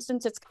particular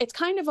instance, it's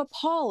kind of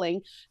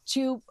appalling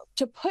to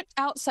put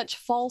out such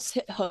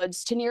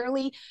falsehoods to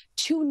nearly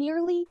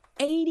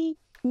 80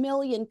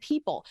 million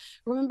people.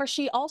 Remember,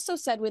 she also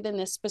said within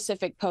this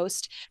specific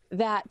post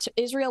that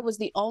Israel was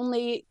the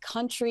only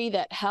country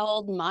that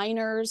held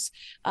minors,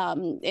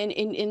 and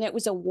it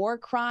was a war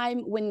crime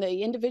when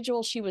the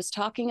individual she was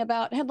talking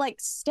about had like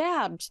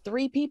stabbed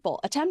 3 people,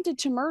 attempted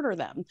to murder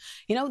them.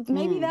 You know,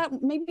 maybe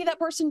that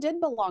person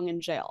did belong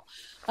in jail.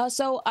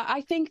 So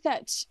I think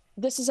that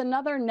this is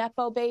another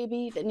Nepo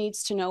baby that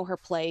needs to know her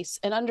place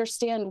and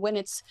understand when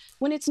it's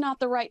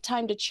not the right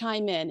time to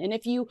chime in. And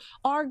if you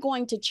are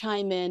going to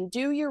chime in,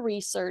 do your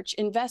research,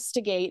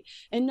 investigate,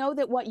 and know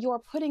that what you're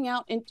putting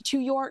out into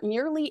your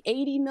nearly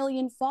 80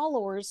 million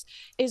followers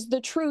is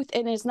the truth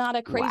and is not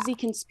a crazy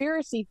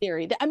conspiracy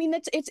theory. I mean,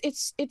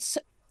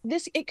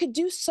 it could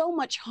do so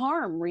much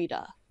harm,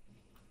 Rita.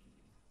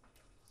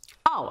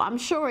 Oh, I'm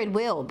sure it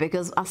will,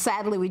 because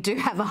sadly we do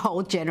have a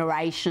whole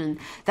generation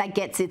that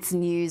gets its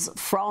news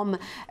from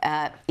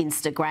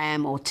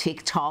Instagram or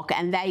TikTok,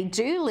 and they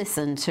do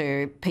listen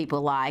to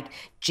people like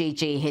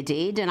Gigi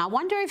Hadid. And I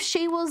wonder if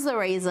she was the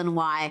reason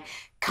why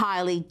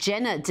Kylie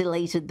Jenner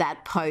deleted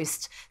that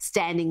post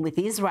standing with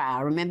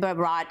Israel. Remember,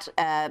 right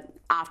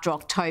after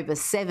October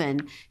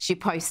 7, she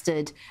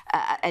posted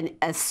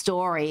a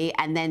story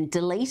and then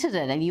deleted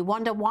it. And you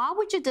wonder, why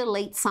would you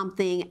delete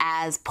something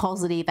as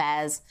positive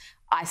as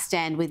I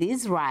stand with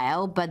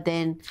Israel? But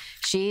then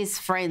she is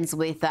friends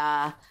with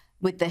the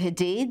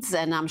Hadids,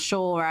 and I'm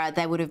sure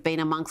they would have been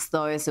amongst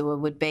those who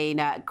would have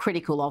been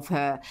critical of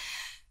her.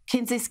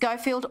 Kinsey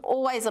Schofield,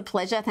 always a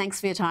pleasure. Thanks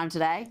for your time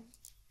today.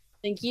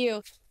 Thank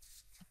you.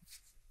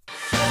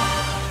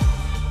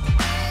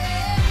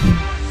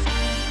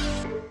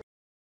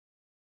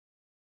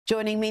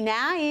 Joining me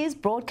now is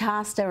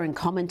broadcaster and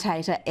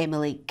commentator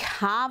Emily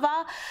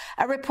Carver.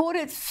 A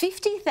reported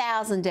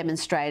 50,000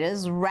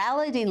 demonstrators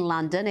rallied in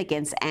London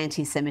against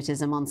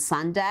anti-Semitism on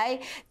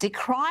Sunday,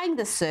 decrying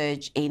the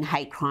surge in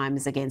hate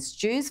crimes against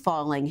Jews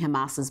following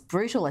Hamas's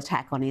brutal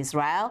attack on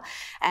Israel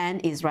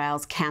and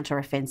Israel's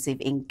counter-offensive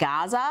in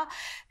Gaza.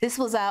 This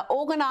was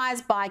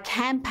organised by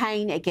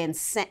Campaign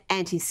Against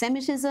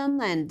Anti-Semitism,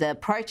 and the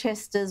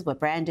protesters were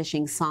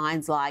brandishing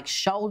signs like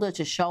 "shoulder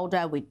to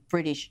shoulder with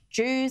British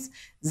Jews,"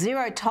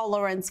 "zero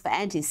tolerance for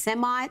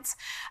anti-Semites,"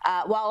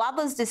 while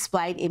others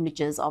displayed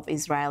images of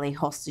Israeli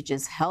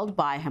hostages held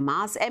by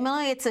Hamas.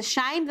 Emily, it's a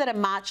shame that a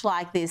march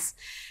like this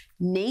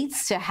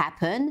needs to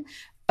happen,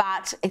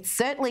 but it's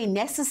certainly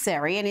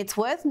necessary, and it's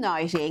worth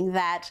noting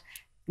that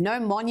no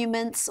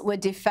monuments were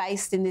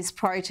defaced in this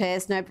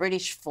protest, no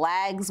British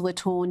flags were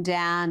torn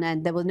down,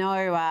 and there were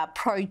no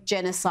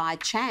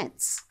pro-genocide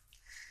chants.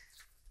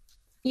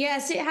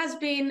 Yes,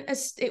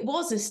 it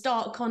was a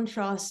stark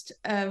contrast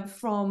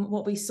from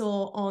what we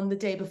saw on the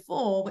day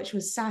before, which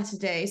was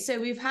Saturday. So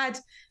we've had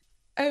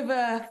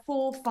over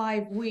 4 or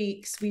 5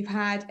 weeks, we've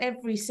had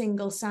every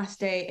single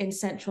Saturday in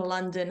central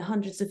London,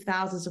 hundreds of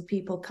thousands of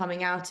people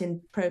coming out in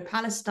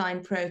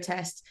pro-Palestine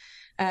protests,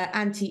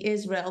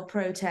 anti-Israel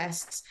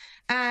protests.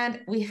 And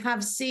we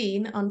have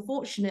seen,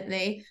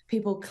 unfortunately,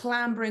 people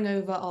clambering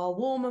over our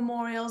war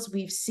memorials.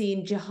 We've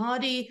seen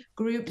jihadi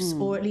groups,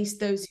 or at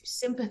least those who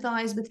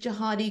sympathise with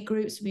jihadi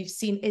groups. We've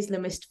seen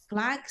Islamist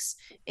flags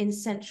in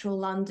central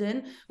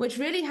London, which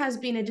really has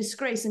been a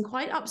disgrace and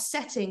quite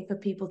upsetting for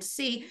people to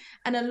see.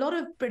 And a lot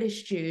of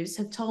British Jews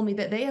have told me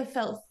that they have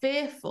felt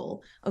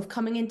fearful of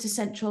coming into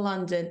central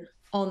London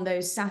on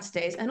those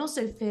Saturdays, and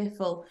also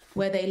fearful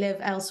where they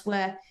live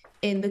elsewhere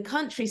in the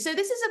country. So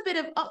this is a bit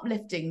of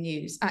uplifting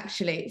news,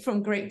 actually,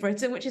 from Great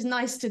Britain, which is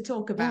nice to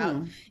talk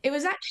about. It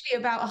was actually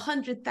about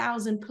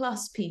 100,000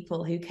 plus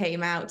people who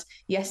came out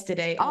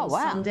yesterday on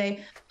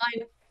Sunday.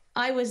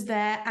 I was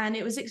there, and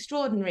it was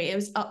extraordinary. It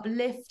was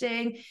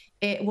uplifting.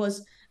 It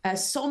was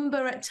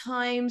somber at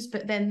times,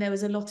 but then there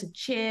was a lot of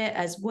cheer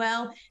as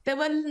well. There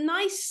were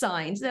nice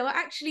signs. There were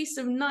actually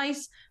some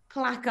nice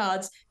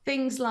placards,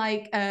 things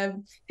like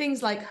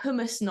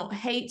hummus not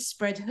hate,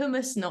 spread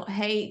hummus not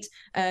hate,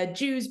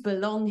 Jews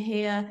belong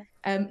here,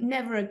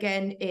 never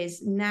again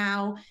is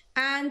now.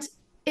 And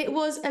it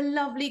was a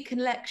lovely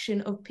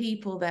collection of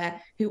people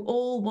there who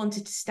all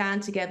wanted to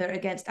stand together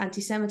against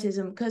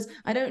anti-Semitism, because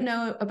I don't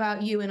know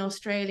about you in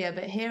Australia,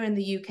 but here in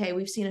the UK,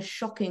 we've seen a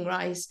shocking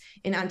rise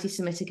in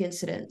anti-Semitic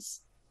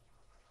incidents.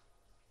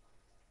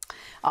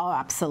 Oh,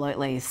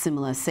 absolutely.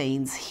 Similar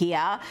scenes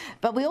here.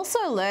 But we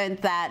also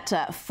learned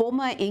that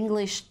former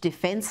English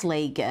Defence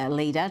League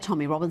leader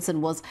Tommy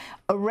Robinson was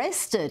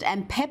arrested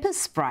and pepper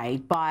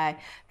sprayed by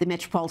the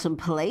Metropolitan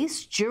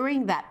Police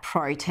during that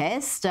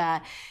protest.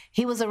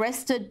 He was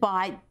arrested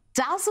by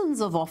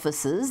dozens of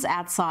officers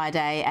outside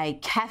a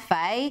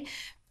cafe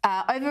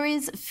over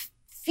his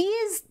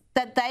fears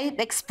that they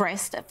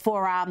expressed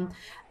for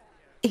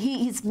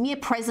his mere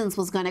presence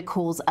was going to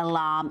cause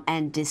alarm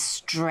and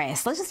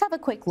distress. Let's just have a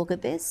quick look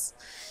at this.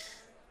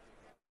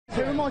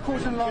 Who am I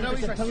causing alarm and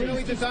distress? Who am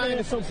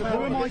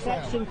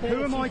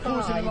I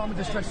causing alarm and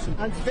distress?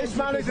 This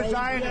man is a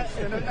Zionist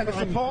and a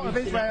supporter of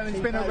Israel, and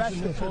he's been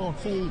arrested.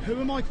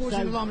 Who am I causing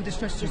alarm and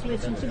distress to? Just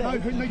listen to me. No,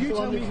 you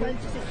tell me.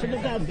 26th of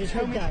November,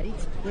 tell me.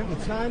 Date. The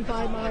time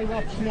by my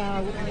watch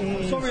now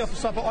is... Sorry,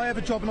 officer, but I have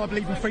a job and I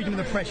believe in freedom of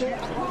the press.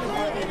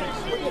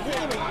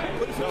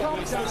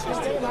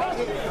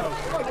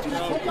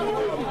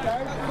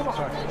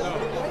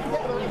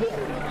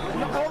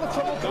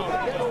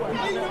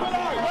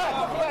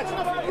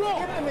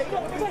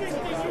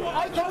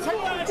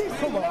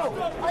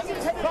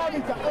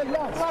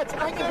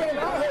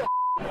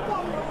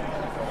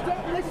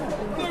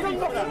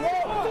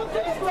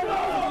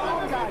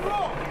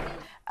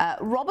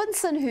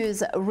 Robinson,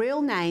 whose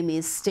real name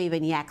is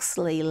Stephen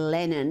Yaxley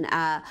Lennon,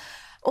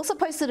 also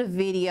posted a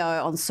video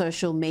on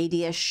social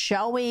media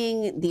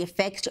showing the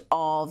effect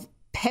of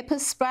pepper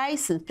spray,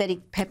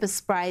 synthetic pepper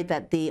spray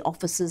that the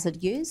officers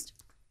had used.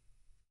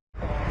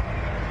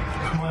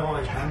 My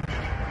eyes, man.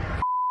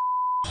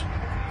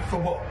 For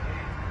what?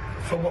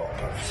 For what?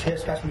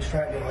 Yes, that's me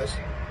straight in the eyes.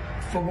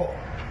 For what?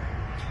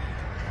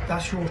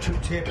 That's your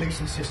two-tier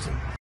policing system.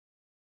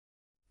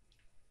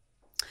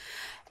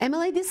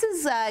 Emily, this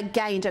has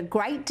gained a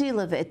great deal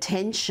of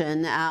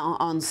attention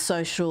on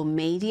social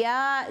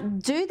media.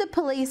 Do the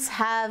police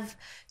have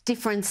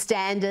different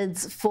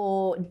standards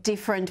for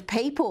different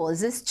people?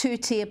 Is this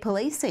two-tier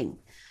policing?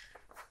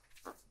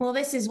 Well,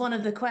 this is one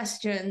of the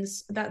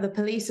questions that the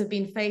police have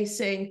been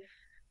facing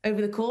over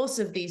the course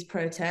of these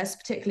protests,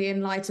 particularly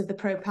in light of the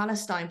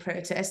pro-Palestine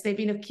protests. They've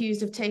been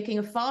accused of taking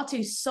a far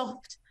too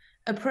soft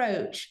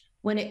approach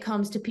when it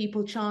comes to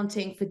people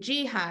chanting for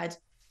jihad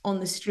on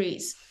the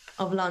streets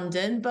of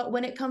London. But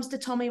when it comes to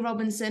Tommy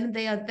Robinson,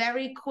 they are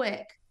very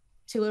quick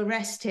to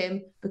arrest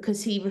him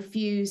because he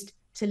refused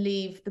to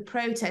leave the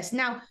protest.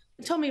 Now,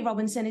 Tommy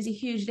Robinson is a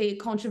hugely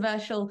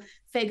controversial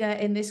figure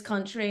in this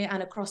country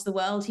and across the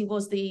world. He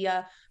was the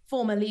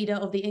former leader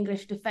of the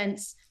English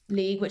Defence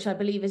League, which I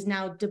believe is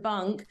now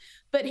debunked.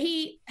 But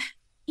he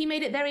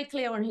made it very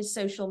clear on his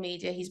social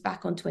media, he's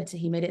back on Twitter,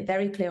 he made it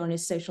very clear on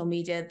his social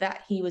media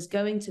that he was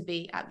going to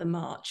be at the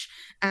march.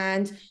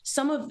 And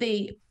some of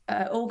the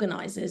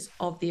organisers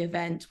of the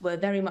event were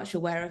very much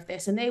aware of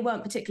this, and they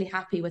weren't particularly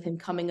happy with him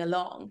coming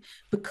along,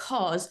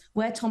 because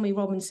where Tommy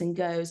Robinson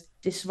goes,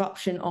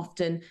 disruption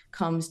often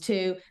comes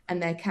too,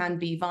 and there can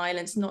be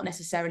violence, not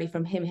necessarily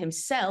from him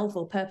himself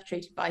or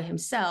perpetrated by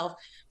himself,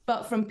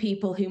 but from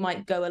people who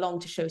might go along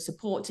to show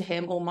support to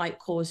him or might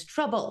cause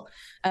trouble.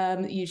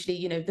 Usually,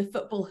 you know, the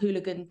football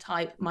hooligan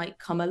type might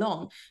come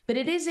along. But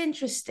it is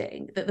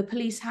interesting that the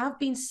police have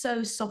been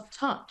so soft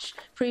touch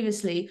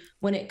previously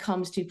when it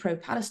comes to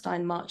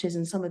pro-Palestine marches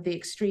and some of the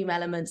extreme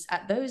elements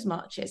at those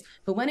marches.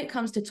 But when it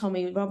comes to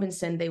Tommy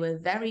Robinson, they were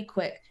very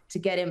quick to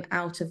get him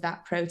out of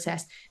that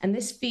protest. And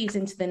this feeds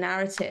into the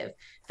narrative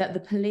that the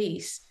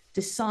police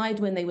decide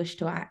when they wish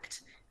to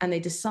act, and they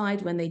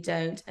decide when they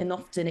don't, and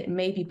often it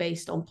may be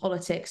based on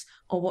politics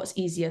or what's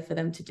easier for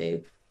them to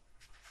do.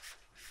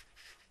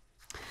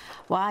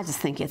 Well, I just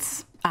think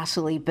it's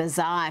utterly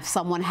bizarre if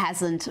someone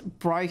hasn't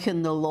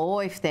broken the law,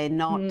 if they're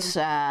not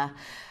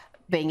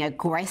being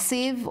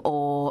aggressive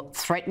or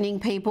threatening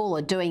people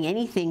or doing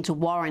anything to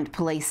warrant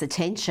police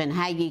attention,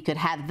 how you could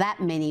have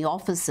that many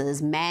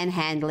officers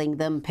manhandling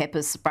them,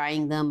 pepper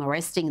spraying them,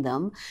 arresting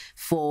them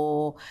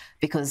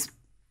because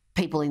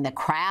people in the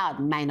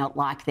crowd may not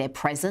like their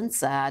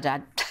presence.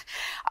 I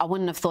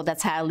wouldn't have thought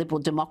that's how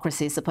liberal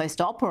democracy is supposed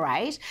to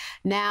operate.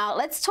 Now,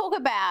 let's talk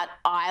about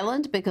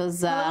Ireland,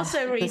 because the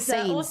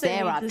scenes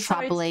there are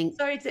troubling.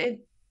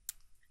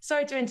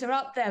 Sorry to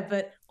interrupt there,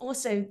 but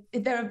also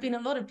there have been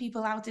a lot of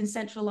people out in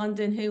central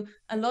London who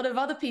a lot of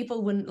other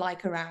people wouldn't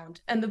like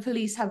around, and the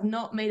police have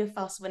not made a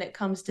fuss when it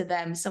comes to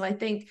them. So I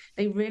think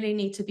they really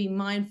need to be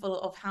mindful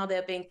of how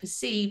they're being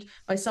perceived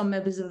by some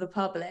members of the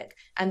public.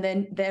 And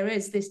then there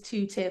is this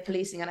two-tier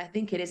policing, and I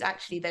think it is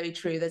actually very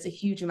true. There's a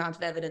huge amount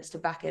of evidence to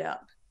back it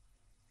up.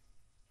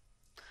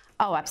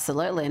 Oh,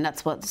 absolutely. And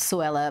that's what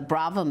Suella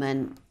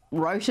Braverman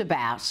wrote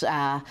about,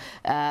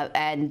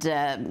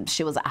 and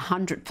she was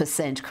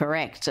 100%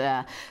 correct,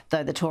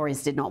 though the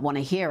Tories did not want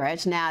to hear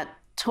it. Now,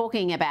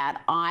 talking about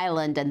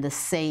Ireland and the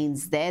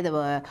scenes there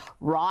were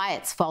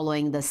riots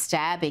following the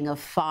stabbing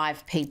of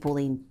 5 people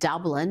in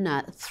Dublin,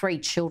 3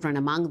 children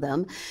among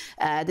them.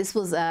 This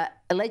was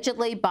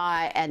allegedly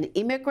by an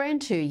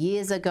immigrant who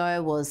years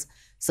ago was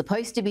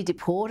supposed to be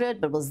deported,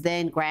 but was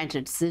then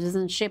granted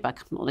citizenship. I'm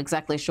not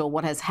exactly sure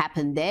what has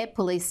happened there.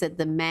 Police said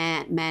the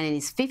man in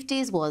his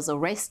 50s was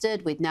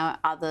arrested with no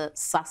other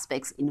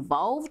suspects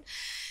involved.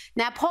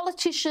 Now,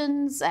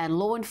 politicians and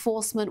law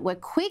enforcement were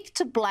quick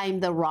to blame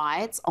the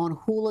riots on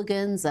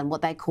hooligans and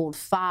what they called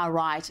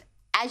far-right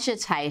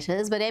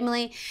agitators. But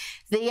Emily,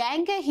 the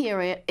anger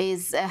here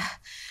is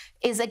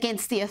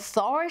against the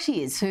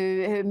authorities,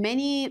 who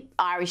many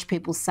Irish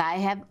people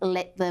say have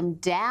let them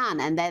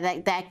down, and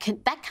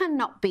that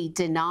cannot be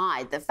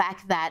denied. The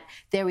fact that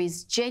there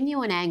is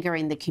genuine anger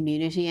in the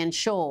community, and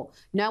sure,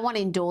 no one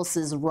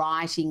endorses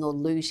rioting or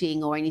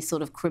looting or any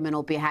sort of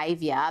criminal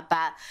behaviour,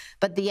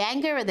 but the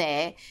anger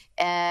there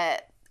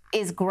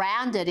is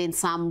grounded in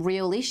some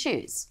real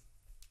issues.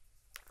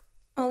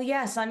 Well,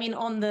 yes. I mean,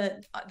 on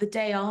the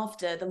day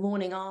after, the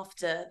morning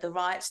after the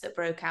riots that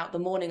broke out, the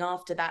morning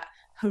after that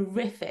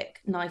horrific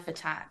knife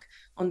attack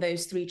on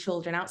those 3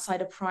 children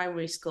outside a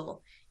primary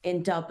school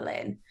in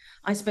Dublin,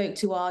 I spoke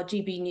to our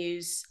GB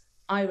News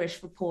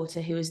Irish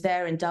reporter who was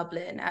there in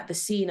Dublin at the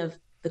scene of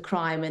the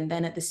crime and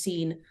then at the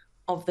scene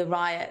of the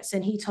riots.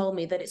 And he told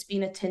me that it's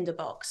been a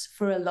tinderbox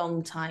for a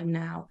long time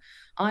now.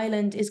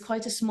 Ireland is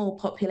quite a small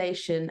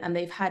population, and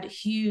they've had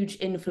huge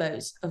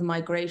inflows of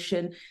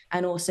migration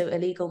and also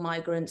illegal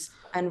migrants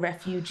and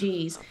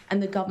refugees.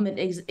 And the government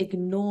is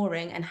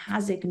ignoring and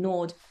has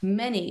ignored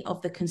many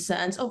of the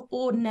concerns of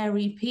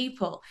ordinary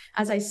people.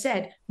 As I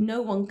said,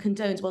 no one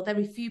condones, well,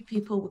 very few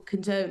people would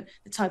condone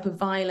the type of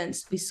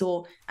violence we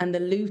saw and the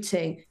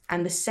looting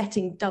and the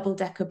setting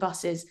double-decker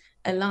buses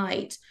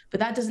alight. But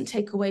that doesn't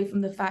take away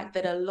from the fact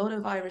that a lot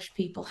of Irish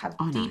people have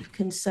deep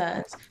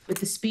concerns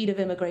with the speed of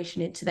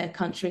immigration into their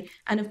country.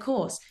 And of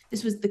course,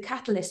 this was the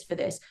catalyst for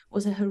this,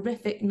 was a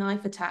horrific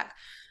knife attack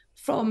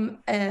from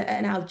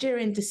an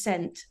Algerian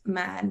descent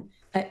man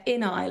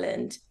in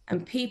Ireland.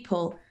 And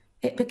people,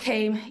 it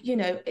became,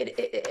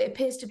 it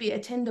appears to be a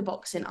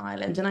tinderbox in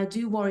Ireland. And I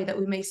do worry that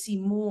we may see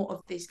more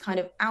of these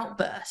kind of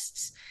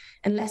outbursts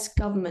unless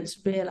governments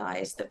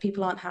realise that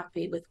people aren't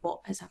happy with what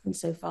has happened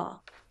so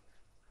far.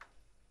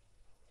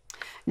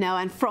 No,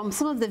 and from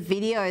some of the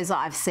videos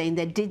I've seen,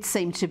 there did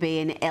seem to be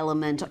an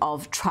element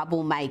of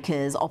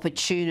troublemakers,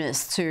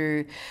 opportunists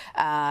who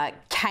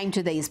came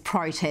to these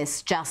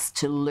protests just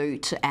to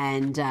loot,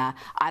 and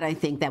I don't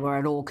think they were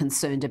at all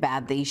concerned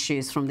about the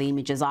issues from the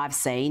images I've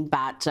seen.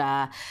 But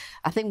I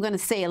think we're going to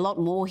see a lot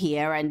more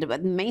here, and in the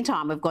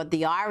meantime, we've got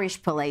the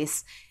Irish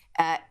police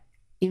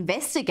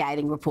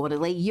investigating,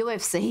 reportedly,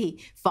 UFC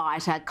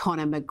fighter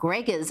Conor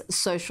McGregor's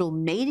social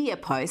media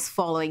posts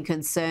following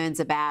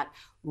concerns about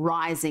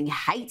rising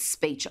hate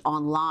speech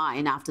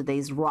online after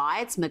these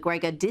riots.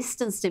 McGregor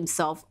distanced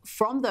himself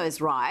from those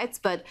riots,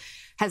 but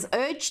has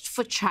urged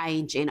for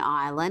change in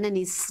Ireland, and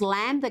he's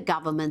slammed the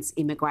government's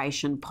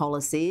immigration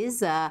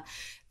policies. The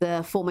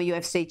former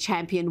UFC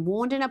champion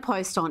warned in a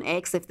post on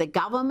X, if the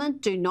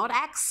government do not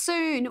act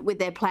soon with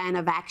their plan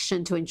of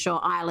action to ensure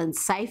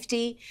Ireland's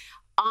safety,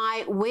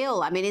 I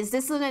will. I mean, is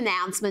this an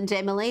announcement,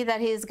 Emily,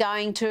 that he's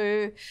going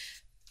to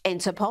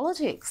enter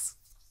politics?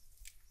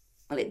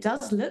 Well, it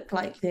does look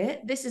like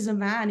it. This is a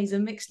man, he's a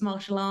mixed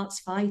martial arts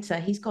fighter.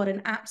 He's got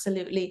an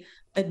absolutely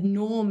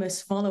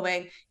enormous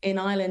following in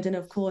Ireland and,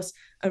 of course,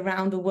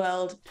 around the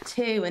world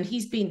too. And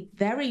he's been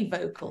very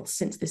vocal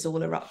since this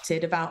all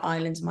erupted about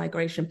Ireland's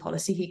migration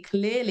policy. He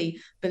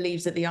clearly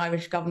believes that the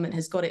Irish government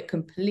has got it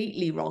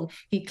completely wrong.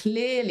 He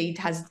clearly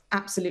has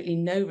absolutely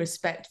no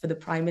respect for the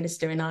Prime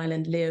Minister in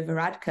Ireland, Leo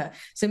Varadkar.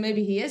 So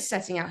maybe he is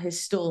setting out his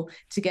stall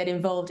to get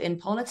involved in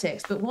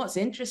politics. But what's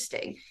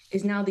interesting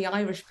is now the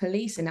Irish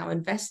police are now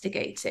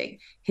investigating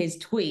his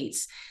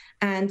tweets.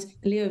 And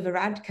Leo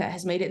Varadkar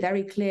has made it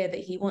very clear that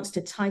he wants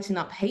to tighten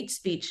up hate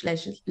speech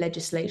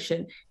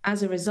legislation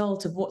as a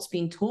result of what's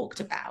been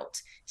talked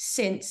about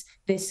since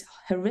this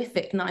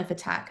horrific knife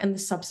attack and the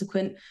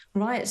subsequent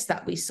riots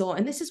that we saw.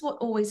 And this is what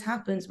always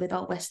happens with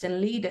our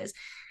Western leaders.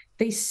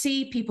 They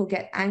see people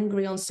get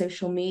angry on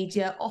social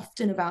media,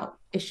 often about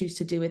issues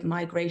to do with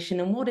migration.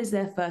 And what is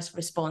their first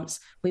response?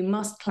 We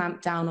must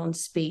clamp down on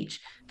speech.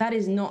 That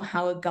is not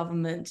how a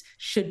government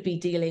should be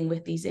dealing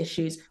with these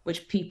issues,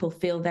 which people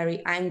feel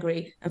very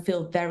angry and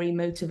feel very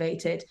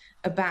motivated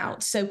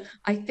about. So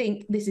I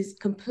think this is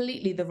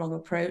completely the wrong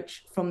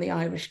approach from the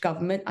Irish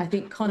government. I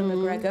think Conor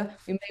McGregor,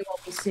 we may well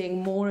be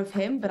seeing more of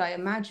him, but I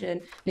imagine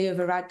Leo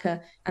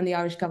Varadkar and the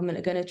Irish government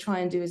are going to try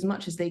and do as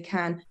much as they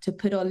can to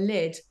put a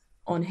lid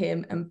on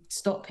him and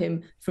stop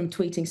him from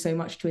tweeting so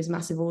much to his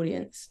massive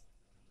audience.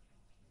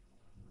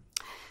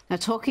 Now,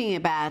 talking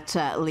about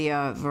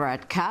Leo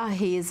Varadkar,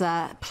 he is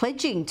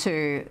pledging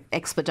to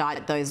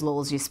expedite those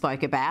laws you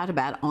spoke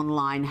about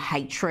online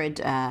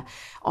hatred,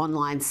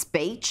 online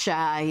speech.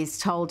 He's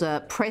told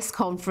a press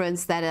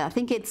conference that I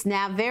think it's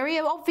now very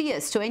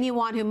obvious to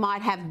anyone who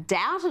might have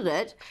doubted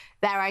it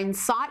that our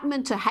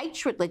incitement to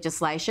hatred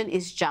legislation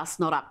is just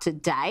not up to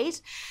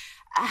date.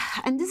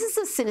 And this is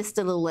a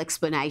sinister little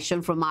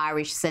explanation from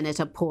Irish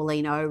Senator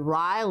Pauline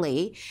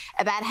O'Reilly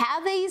about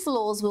how these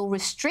laws will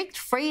restrict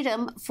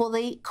freedom for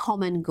the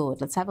common good.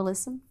 Let's have a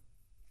listen.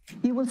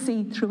 You will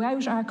see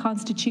throughout our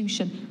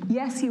Constitution,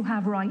 yes, you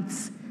have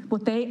rights,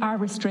 but they are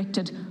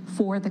restricted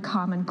for the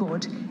common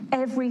good.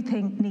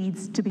 Everything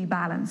needs to be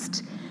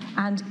balanced.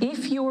 And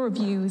if your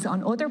views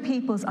on other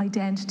people's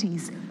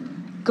identities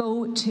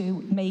go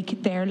to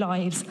make their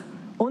lives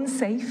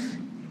unsafe,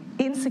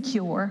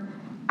 insecure,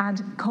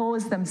 and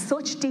cause them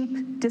such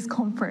deep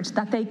discomfort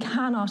that they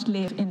cannot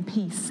live in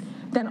peace,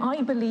 then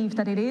I believe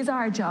that it is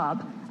our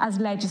job as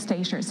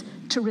legislators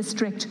to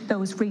restrict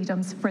those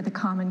freedoms for the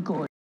common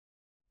good.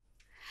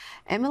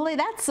 Emily,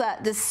 that's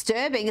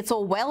disturbing. It's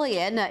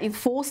Orwellian,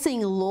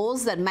 enforcing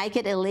laws that make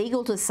it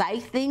illegal to say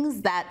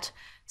things that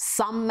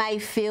some may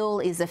feel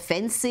is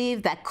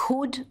offensive, that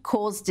could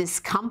cause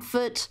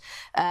discomfort.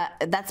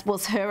 That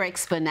was her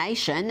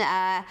explanation.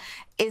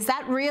 Is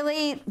that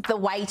really the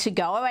way to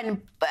go?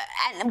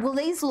 And will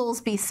these laws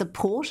be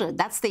supported?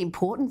 That's the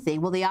important thing.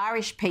 Will the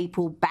Irish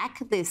people back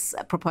this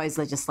proposed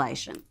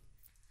legislation?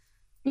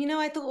 You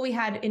know, I thought we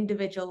had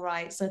individual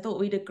rights. I thought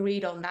we'd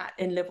agreed on that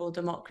in liberal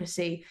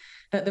democracy,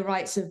 that the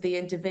rights of the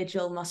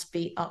individual must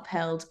be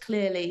upheld.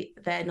 Clearly,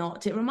 they're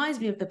not. It reminds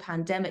me of the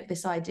pandemic,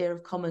 this idea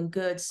of common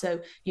good. So,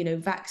 you know,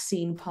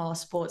 vaccine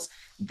passports,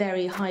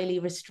 very highly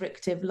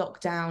restrictive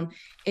lockdown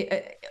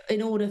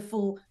in order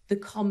for the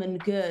common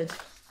good.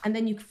 And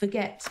then you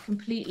forget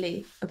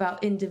completely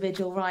about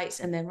individual rights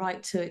and their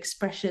right to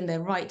expression,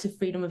 their right to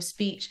freedom of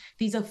speech.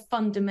 These are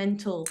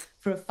fundamental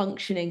for a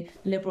functioning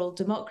liberal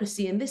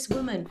democracy. And this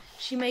woman,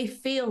 she may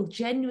feel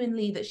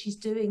genuinely that she's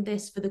doing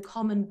this for the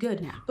common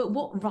good, but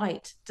what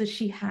right does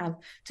she have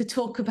to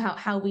talk about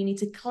how we need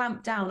to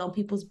clamp down on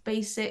people's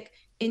basic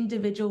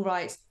individual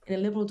rights in a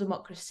liberal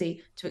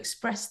democracy to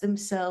express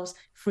themselves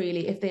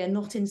freely if they are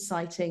not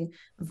inciting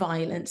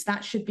violence?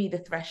 That should be the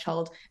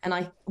threshold. And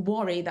I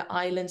worry that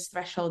Ireland's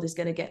threshold is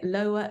going to get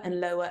lower and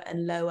lower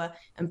and lower,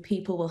 and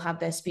people will have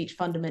their speech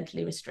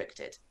fundamentally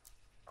restricted.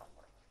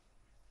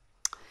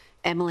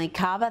 Emily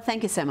Carver,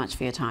 thank you so much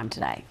for your time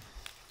today.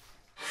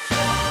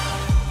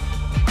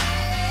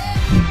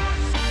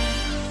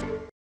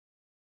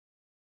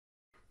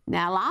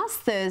 Now,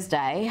 last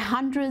Thursday,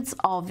 hundreds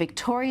of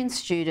Victorian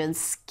students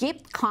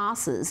skipped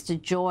classes to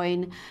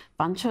join a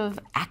bunch of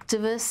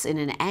activists in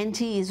an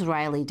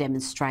anti-Israeli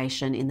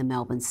demonstration in the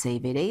Melbourne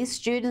CBD.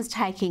 Students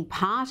taking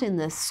part in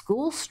the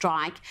school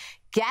strike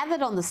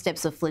gathered on the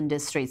steps of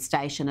Flinders Street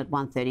Station at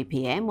 1:30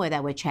 p.m, where they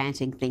were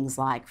chanting things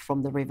like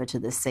 "From the river to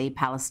the sea,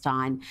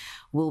 Palestine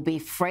will be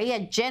free," a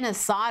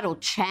genocidal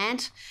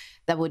chant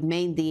that would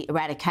mean the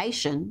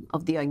eradication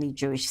of the only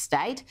Jewish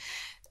state.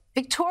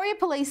 Victoria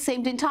Police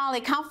seemed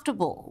entirely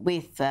comfortable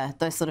with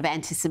those sort of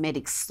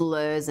anti-Semitic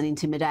slurs and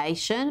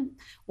intimidation.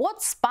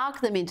 What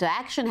sparked them into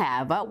action,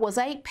 however, was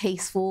a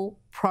peaceful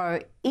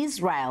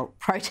pro-Israel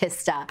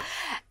protester.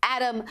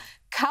 Adam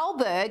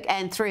Kalberg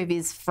and three of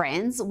his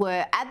friends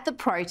were at the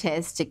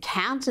protest to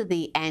counter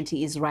the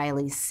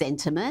anti-Israeli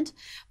sentiment,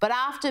 but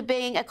after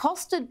being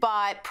accosted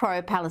by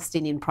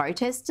pro-Palestinian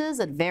protesters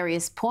at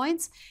various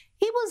points,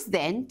 he was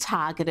then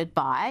targeted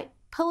by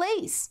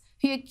police,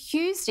 who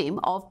accused him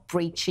of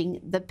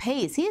breaching the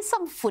peace. Here's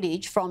some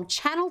footage from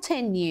Channel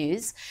 10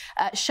 News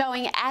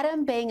showing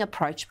Adam being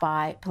approached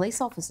by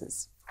police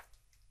officers.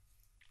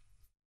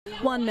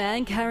 One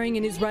man carrying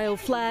an Israel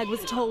flag was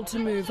told to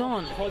move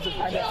on.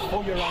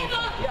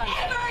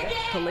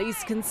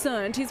 Police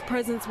concerned his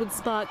presence would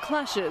spark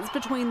clashes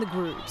between the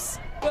groups.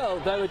 Well,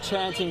 they were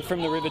chanting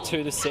 "From the river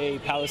to the sea,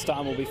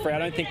 Palestine will be free." I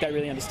don't think they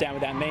really understand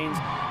what that means.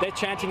 They're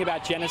chanting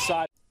about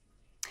genocide.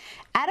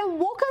 Adam,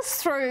 walk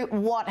us through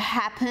what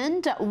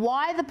happened,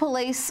 why the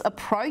police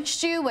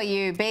approached you. Were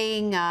you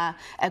being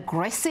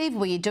aggressive?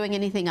 Were you doing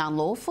anything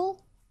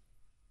unlawful?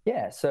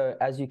 Yeah, so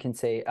as you can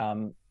see,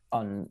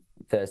 on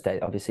Thursday,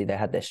 obviously they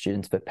had their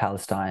Students for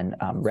Palestine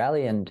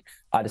rally, and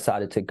I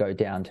decided to go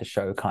down to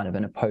show kind of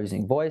an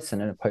opposing voice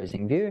and an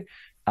opposing view,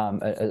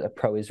 a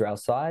pro-Israel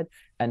side.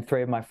 And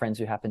 3 of my friends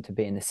who happened to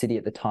be in the city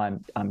at the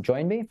time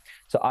joined me.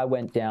 So I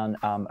went down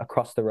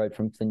across the road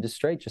from Flinders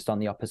Street, just on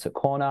the opposite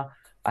corner.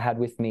 I had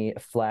with me a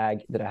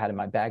flag that I had in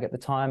my bag at the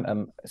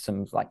time,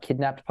 some like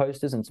kidnapped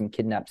posters and some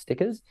kidnapped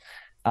stickers.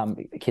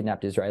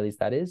 Kidnapped Israelis,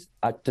 that is.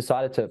 I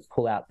decided to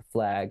pull out the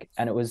flag,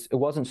 and it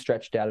wasn't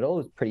stretched out at all. It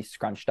was pretty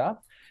scrunched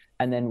up.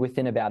 And then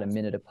within about a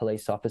minute, a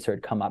police officer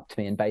had come up to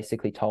me and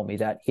basically told me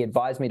that he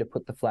advised me to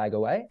put the flag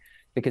away,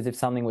 because if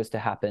something was to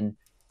happen,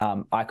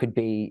 I could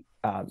be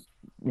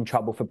in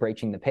trouble for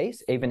breaching the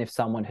peace, even if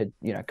someone had,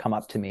 come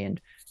up to me and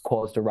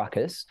caused a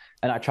ruckus.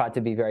 And I tried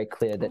to be very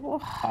clear that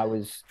I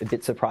was a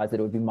bit surprised that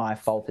it would be my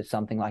fault if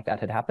something like that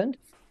had happened.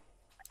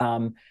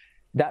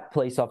 That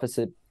police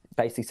officer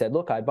basically said,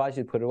 look, I advise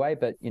you to put it away,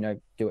 but,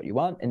 do what you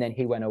want. And then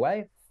he went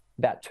away.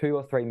 About 2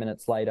 or 3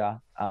 minutes later,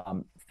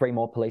 3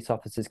 more police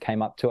officers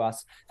came up to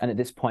us. And at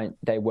this point,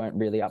 they weren't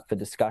really up for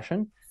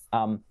discussion.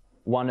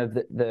 One of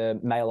the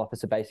male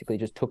officer basically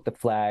just took the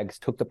flags,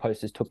 took the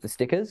posters, took the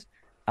stickers.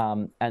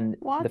 And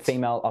the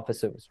female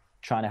officer was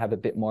trying to have a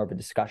bit more of a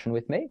discussion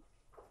with me.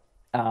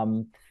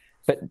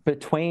 But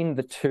between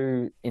the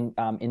 2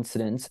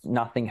 incidents,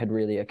 nothing had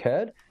really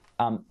occurred.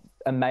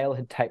 A male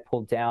had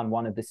pulled down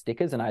one of the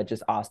stickers, and I had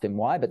just asked him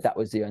why, but that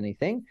was the only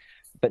thing.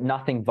 But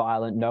nothing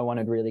violent. No one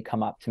had really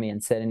come up to me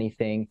and said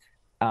anything.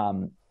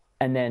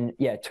 And then,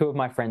 2 of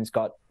my friends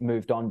got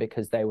moved on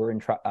because they were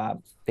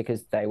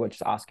because they were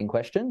just asking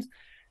questions,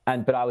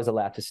 but I was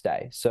allowed to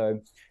stay. So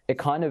it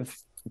kind of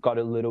got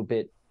a little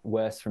bit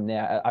worse from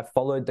there. I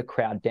followed the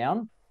crowd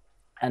down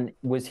and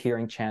was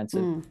hearing chants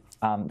of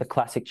the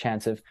classic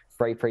chants of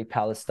 "Free, Free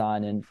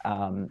Palestine"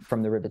 and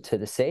 "From the river to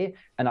the sea."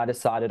 And I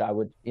decided I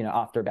would,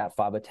 after about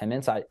 5 or 10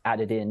 minutes, I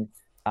added in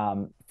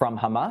 "From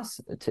Hamas."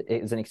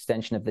 It was an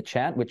extension of the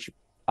chant, which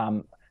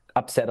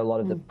upset a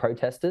lot of the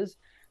protesters.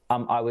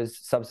 I was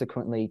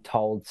subsequently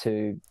told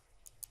to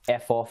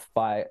F off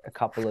by a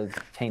couple of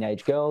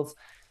teenage girls,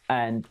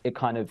 and it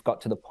kind of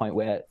got to the point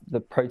where the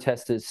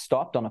protesters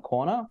stopped on a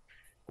corner.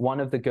 One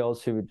of the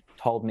girls who had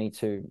told me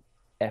to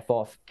F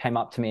off came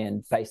up to me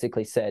and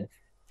basically said,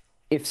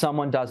 if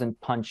someone doesn't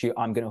punch you,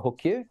 I'm going to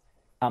hook you.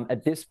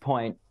 At this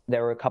point,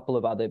 there were a couple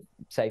of other,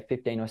 say,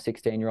 15 or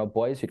 16-year-old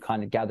boys who'd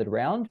kind of gathered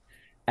around.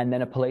 And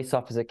then a police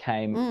officer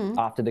came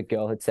after the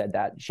girl had said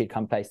that. She'd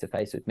come face to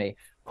face with me,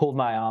 pulled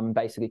my arm,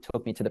 basically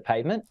took me to the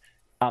pavement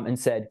and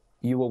said,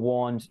 you were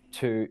warned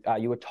to,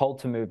 you were told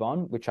to move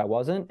on, which I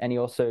wasn't. And he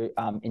also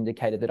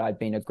indicated that I'd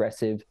been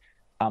aggressive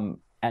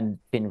and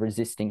been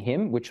resisting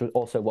him, which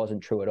also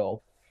wasn't true at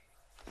all.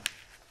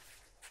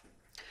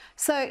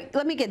 So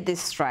let me get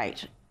this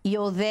straight.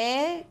 You're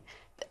there,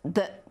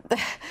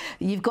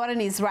 you've got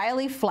an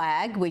Israeli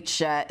flag,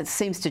 which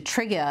seems to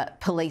trigger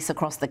police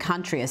across the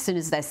country. As soon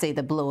as they see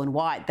the blue and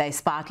white, they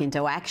spark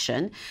into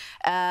action.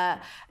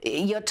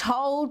 You're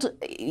told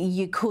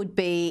you could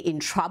be in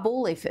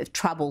trouble if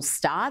trouble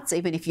starts,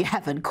 even if you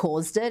haven't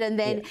caused it. And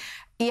then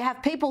you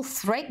have people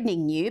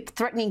threatening you,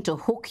 threatening to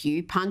hook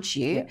you, punch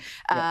you,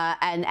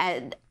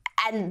 and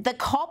the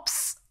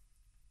cops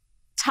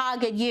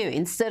target you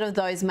instead of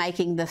those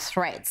making the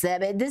threats. I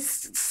mean,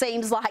 this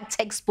seems like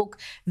textbook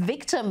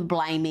victim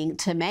blaming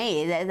to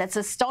me. That's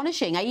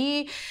astonishing. Are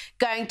you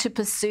going to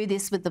pursue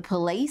this with the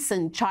police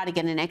and try to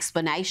get an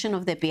explanation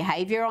of their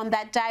behaviour on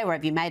that day, or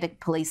have you made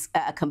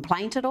a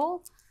complaint at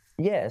all?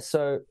 Yeah,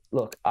 so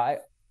look, I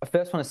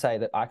first want to say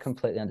that I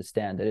completely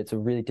understand that it's a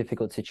really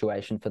difficult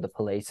situation for the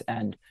police,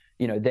 and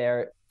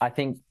they're, I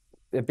think,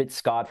 a bit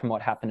scarred from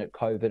what happened at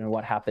COVID and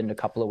what happened a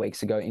couple of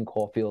weeks ago in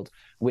Caulfield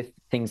with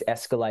things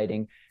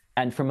escalating.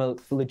 And from a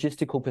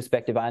logistical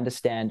perspective, I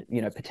understand,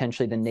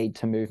 potentially the need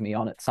to move me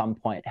on at some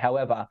point.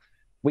 However,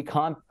 we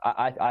can't,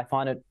 I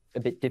find it a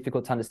bit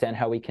difficult to understand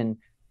how we can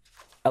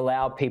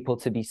allow people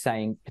to be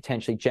saying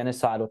potentially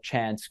genocidal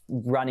chants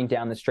running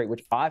down the street,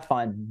 which I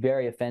find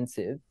very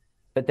offensive.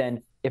 But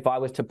then if I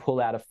was to pull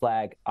out a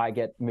flag, I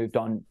get moved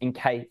on in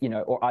case,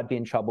 or I'd be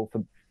in trouble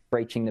for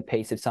breaching the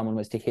peace if someone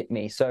was to hit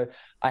me. So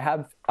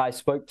I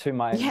spoke to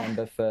my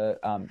member for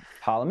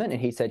Parliament,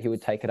 and he said he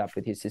would take it up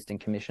with his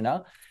assistant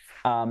commissioner.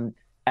 And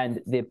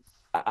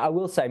I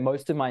will say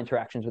most of my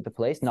interactions with the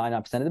police,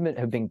 99% of them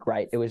have been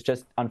great. It was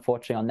just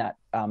unfortunately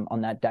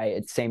on that day,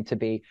 it seemed to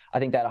be, I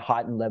think, that a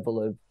heightened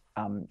level of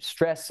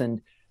stress,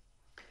 and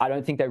I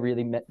don't think they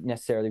really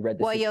necessarily read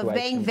the situation. Well,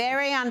 you're being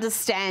very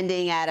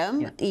understanding,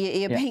 Adam.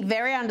 You're being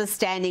very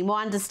understanding, more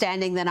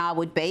understanding than I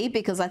would be,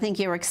 because I think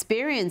your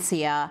experience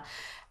here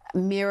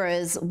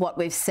mirrors what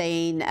we've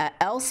seen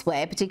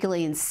elsewhere,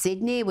 particularly in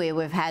Sydney, where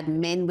we've had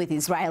men with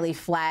Israeli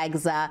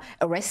flags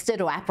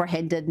arrested or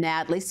apprehended now,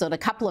 at least a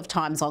couple of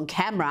times on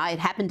camera. It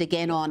happened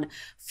again on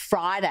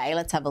Friday.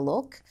 Let's have a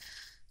look.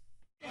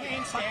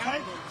 Hands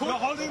down. You're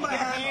holding my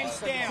hands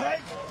down.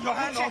 Take your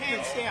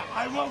hands down.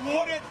 I will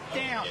walk it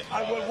down.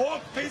 I will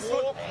walk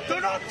peacefully.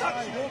 Do not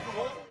touch me.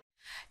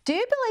 Do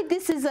you believe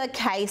this is a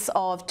case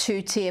of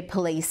two-tier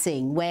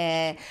policing,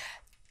 where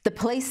the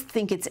police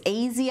think it's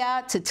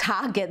easier to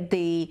target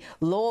the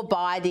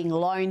law-abiding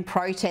lone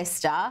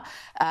protester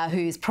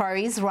who's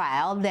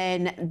pro-Israel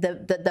than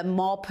the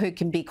mob who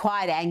can be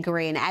quite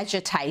angry and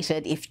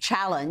agitated if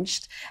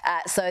challenged.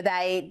 So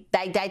they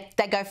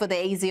go for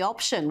the easy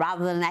option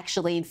rather than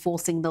actually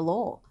enforcing the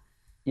law.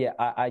 Yeah,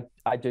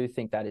 I do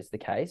think that is the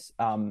case.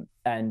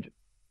 And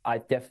I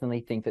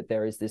definitely think that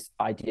there is this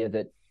idea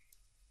that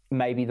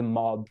maybe the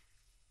mob,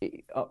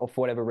 or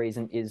for whatever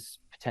reason, is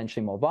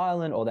potentially more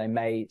violent, or they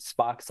may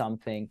spark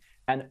something.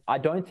 And I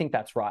don't think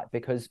that's right,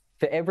 because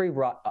for every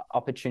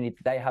opportunity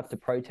they have to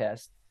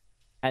protest,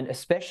 and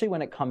especially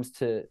when it comes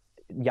to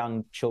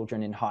young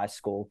children in high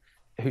school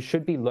who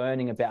should be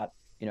learning about,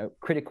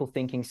 critical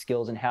thinking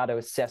skills and how to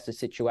assess a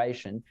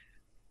situation,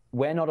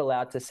 we're not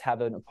allowed to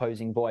have an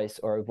opposing voice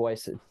or a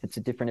voice that's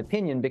a different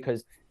opinion,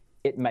 because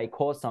it may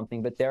cause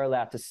something, but they're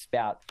allowed to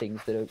spout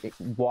things that are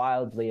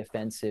wildly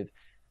offensive,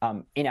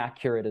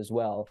 inaccurate as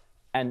well.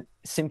 And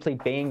simply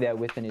being there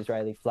with an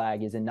Israeli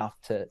flag is enough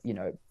to,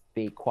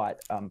 be quite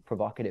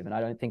provocative. And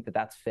I don't think that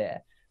that's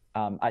fair.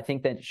 I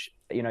think that,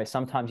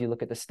 sometimes you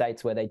look at the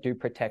states where they do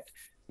protect,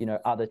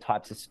 other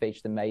types of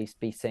speech that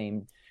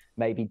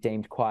may be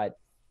deemed quite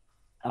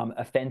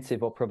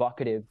offensive or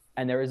provocative,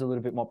 and there is a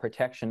little bit more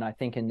protection. I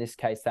think in this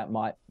case that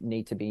might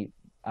need to be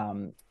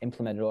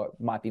implemented, or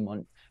might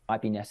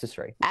be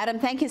necessary. Adam,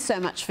 thank you so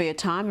much for your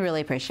time.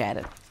 Really appreciate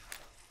it.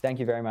 Thank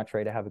you very much,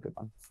 Rita. Have a good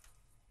one.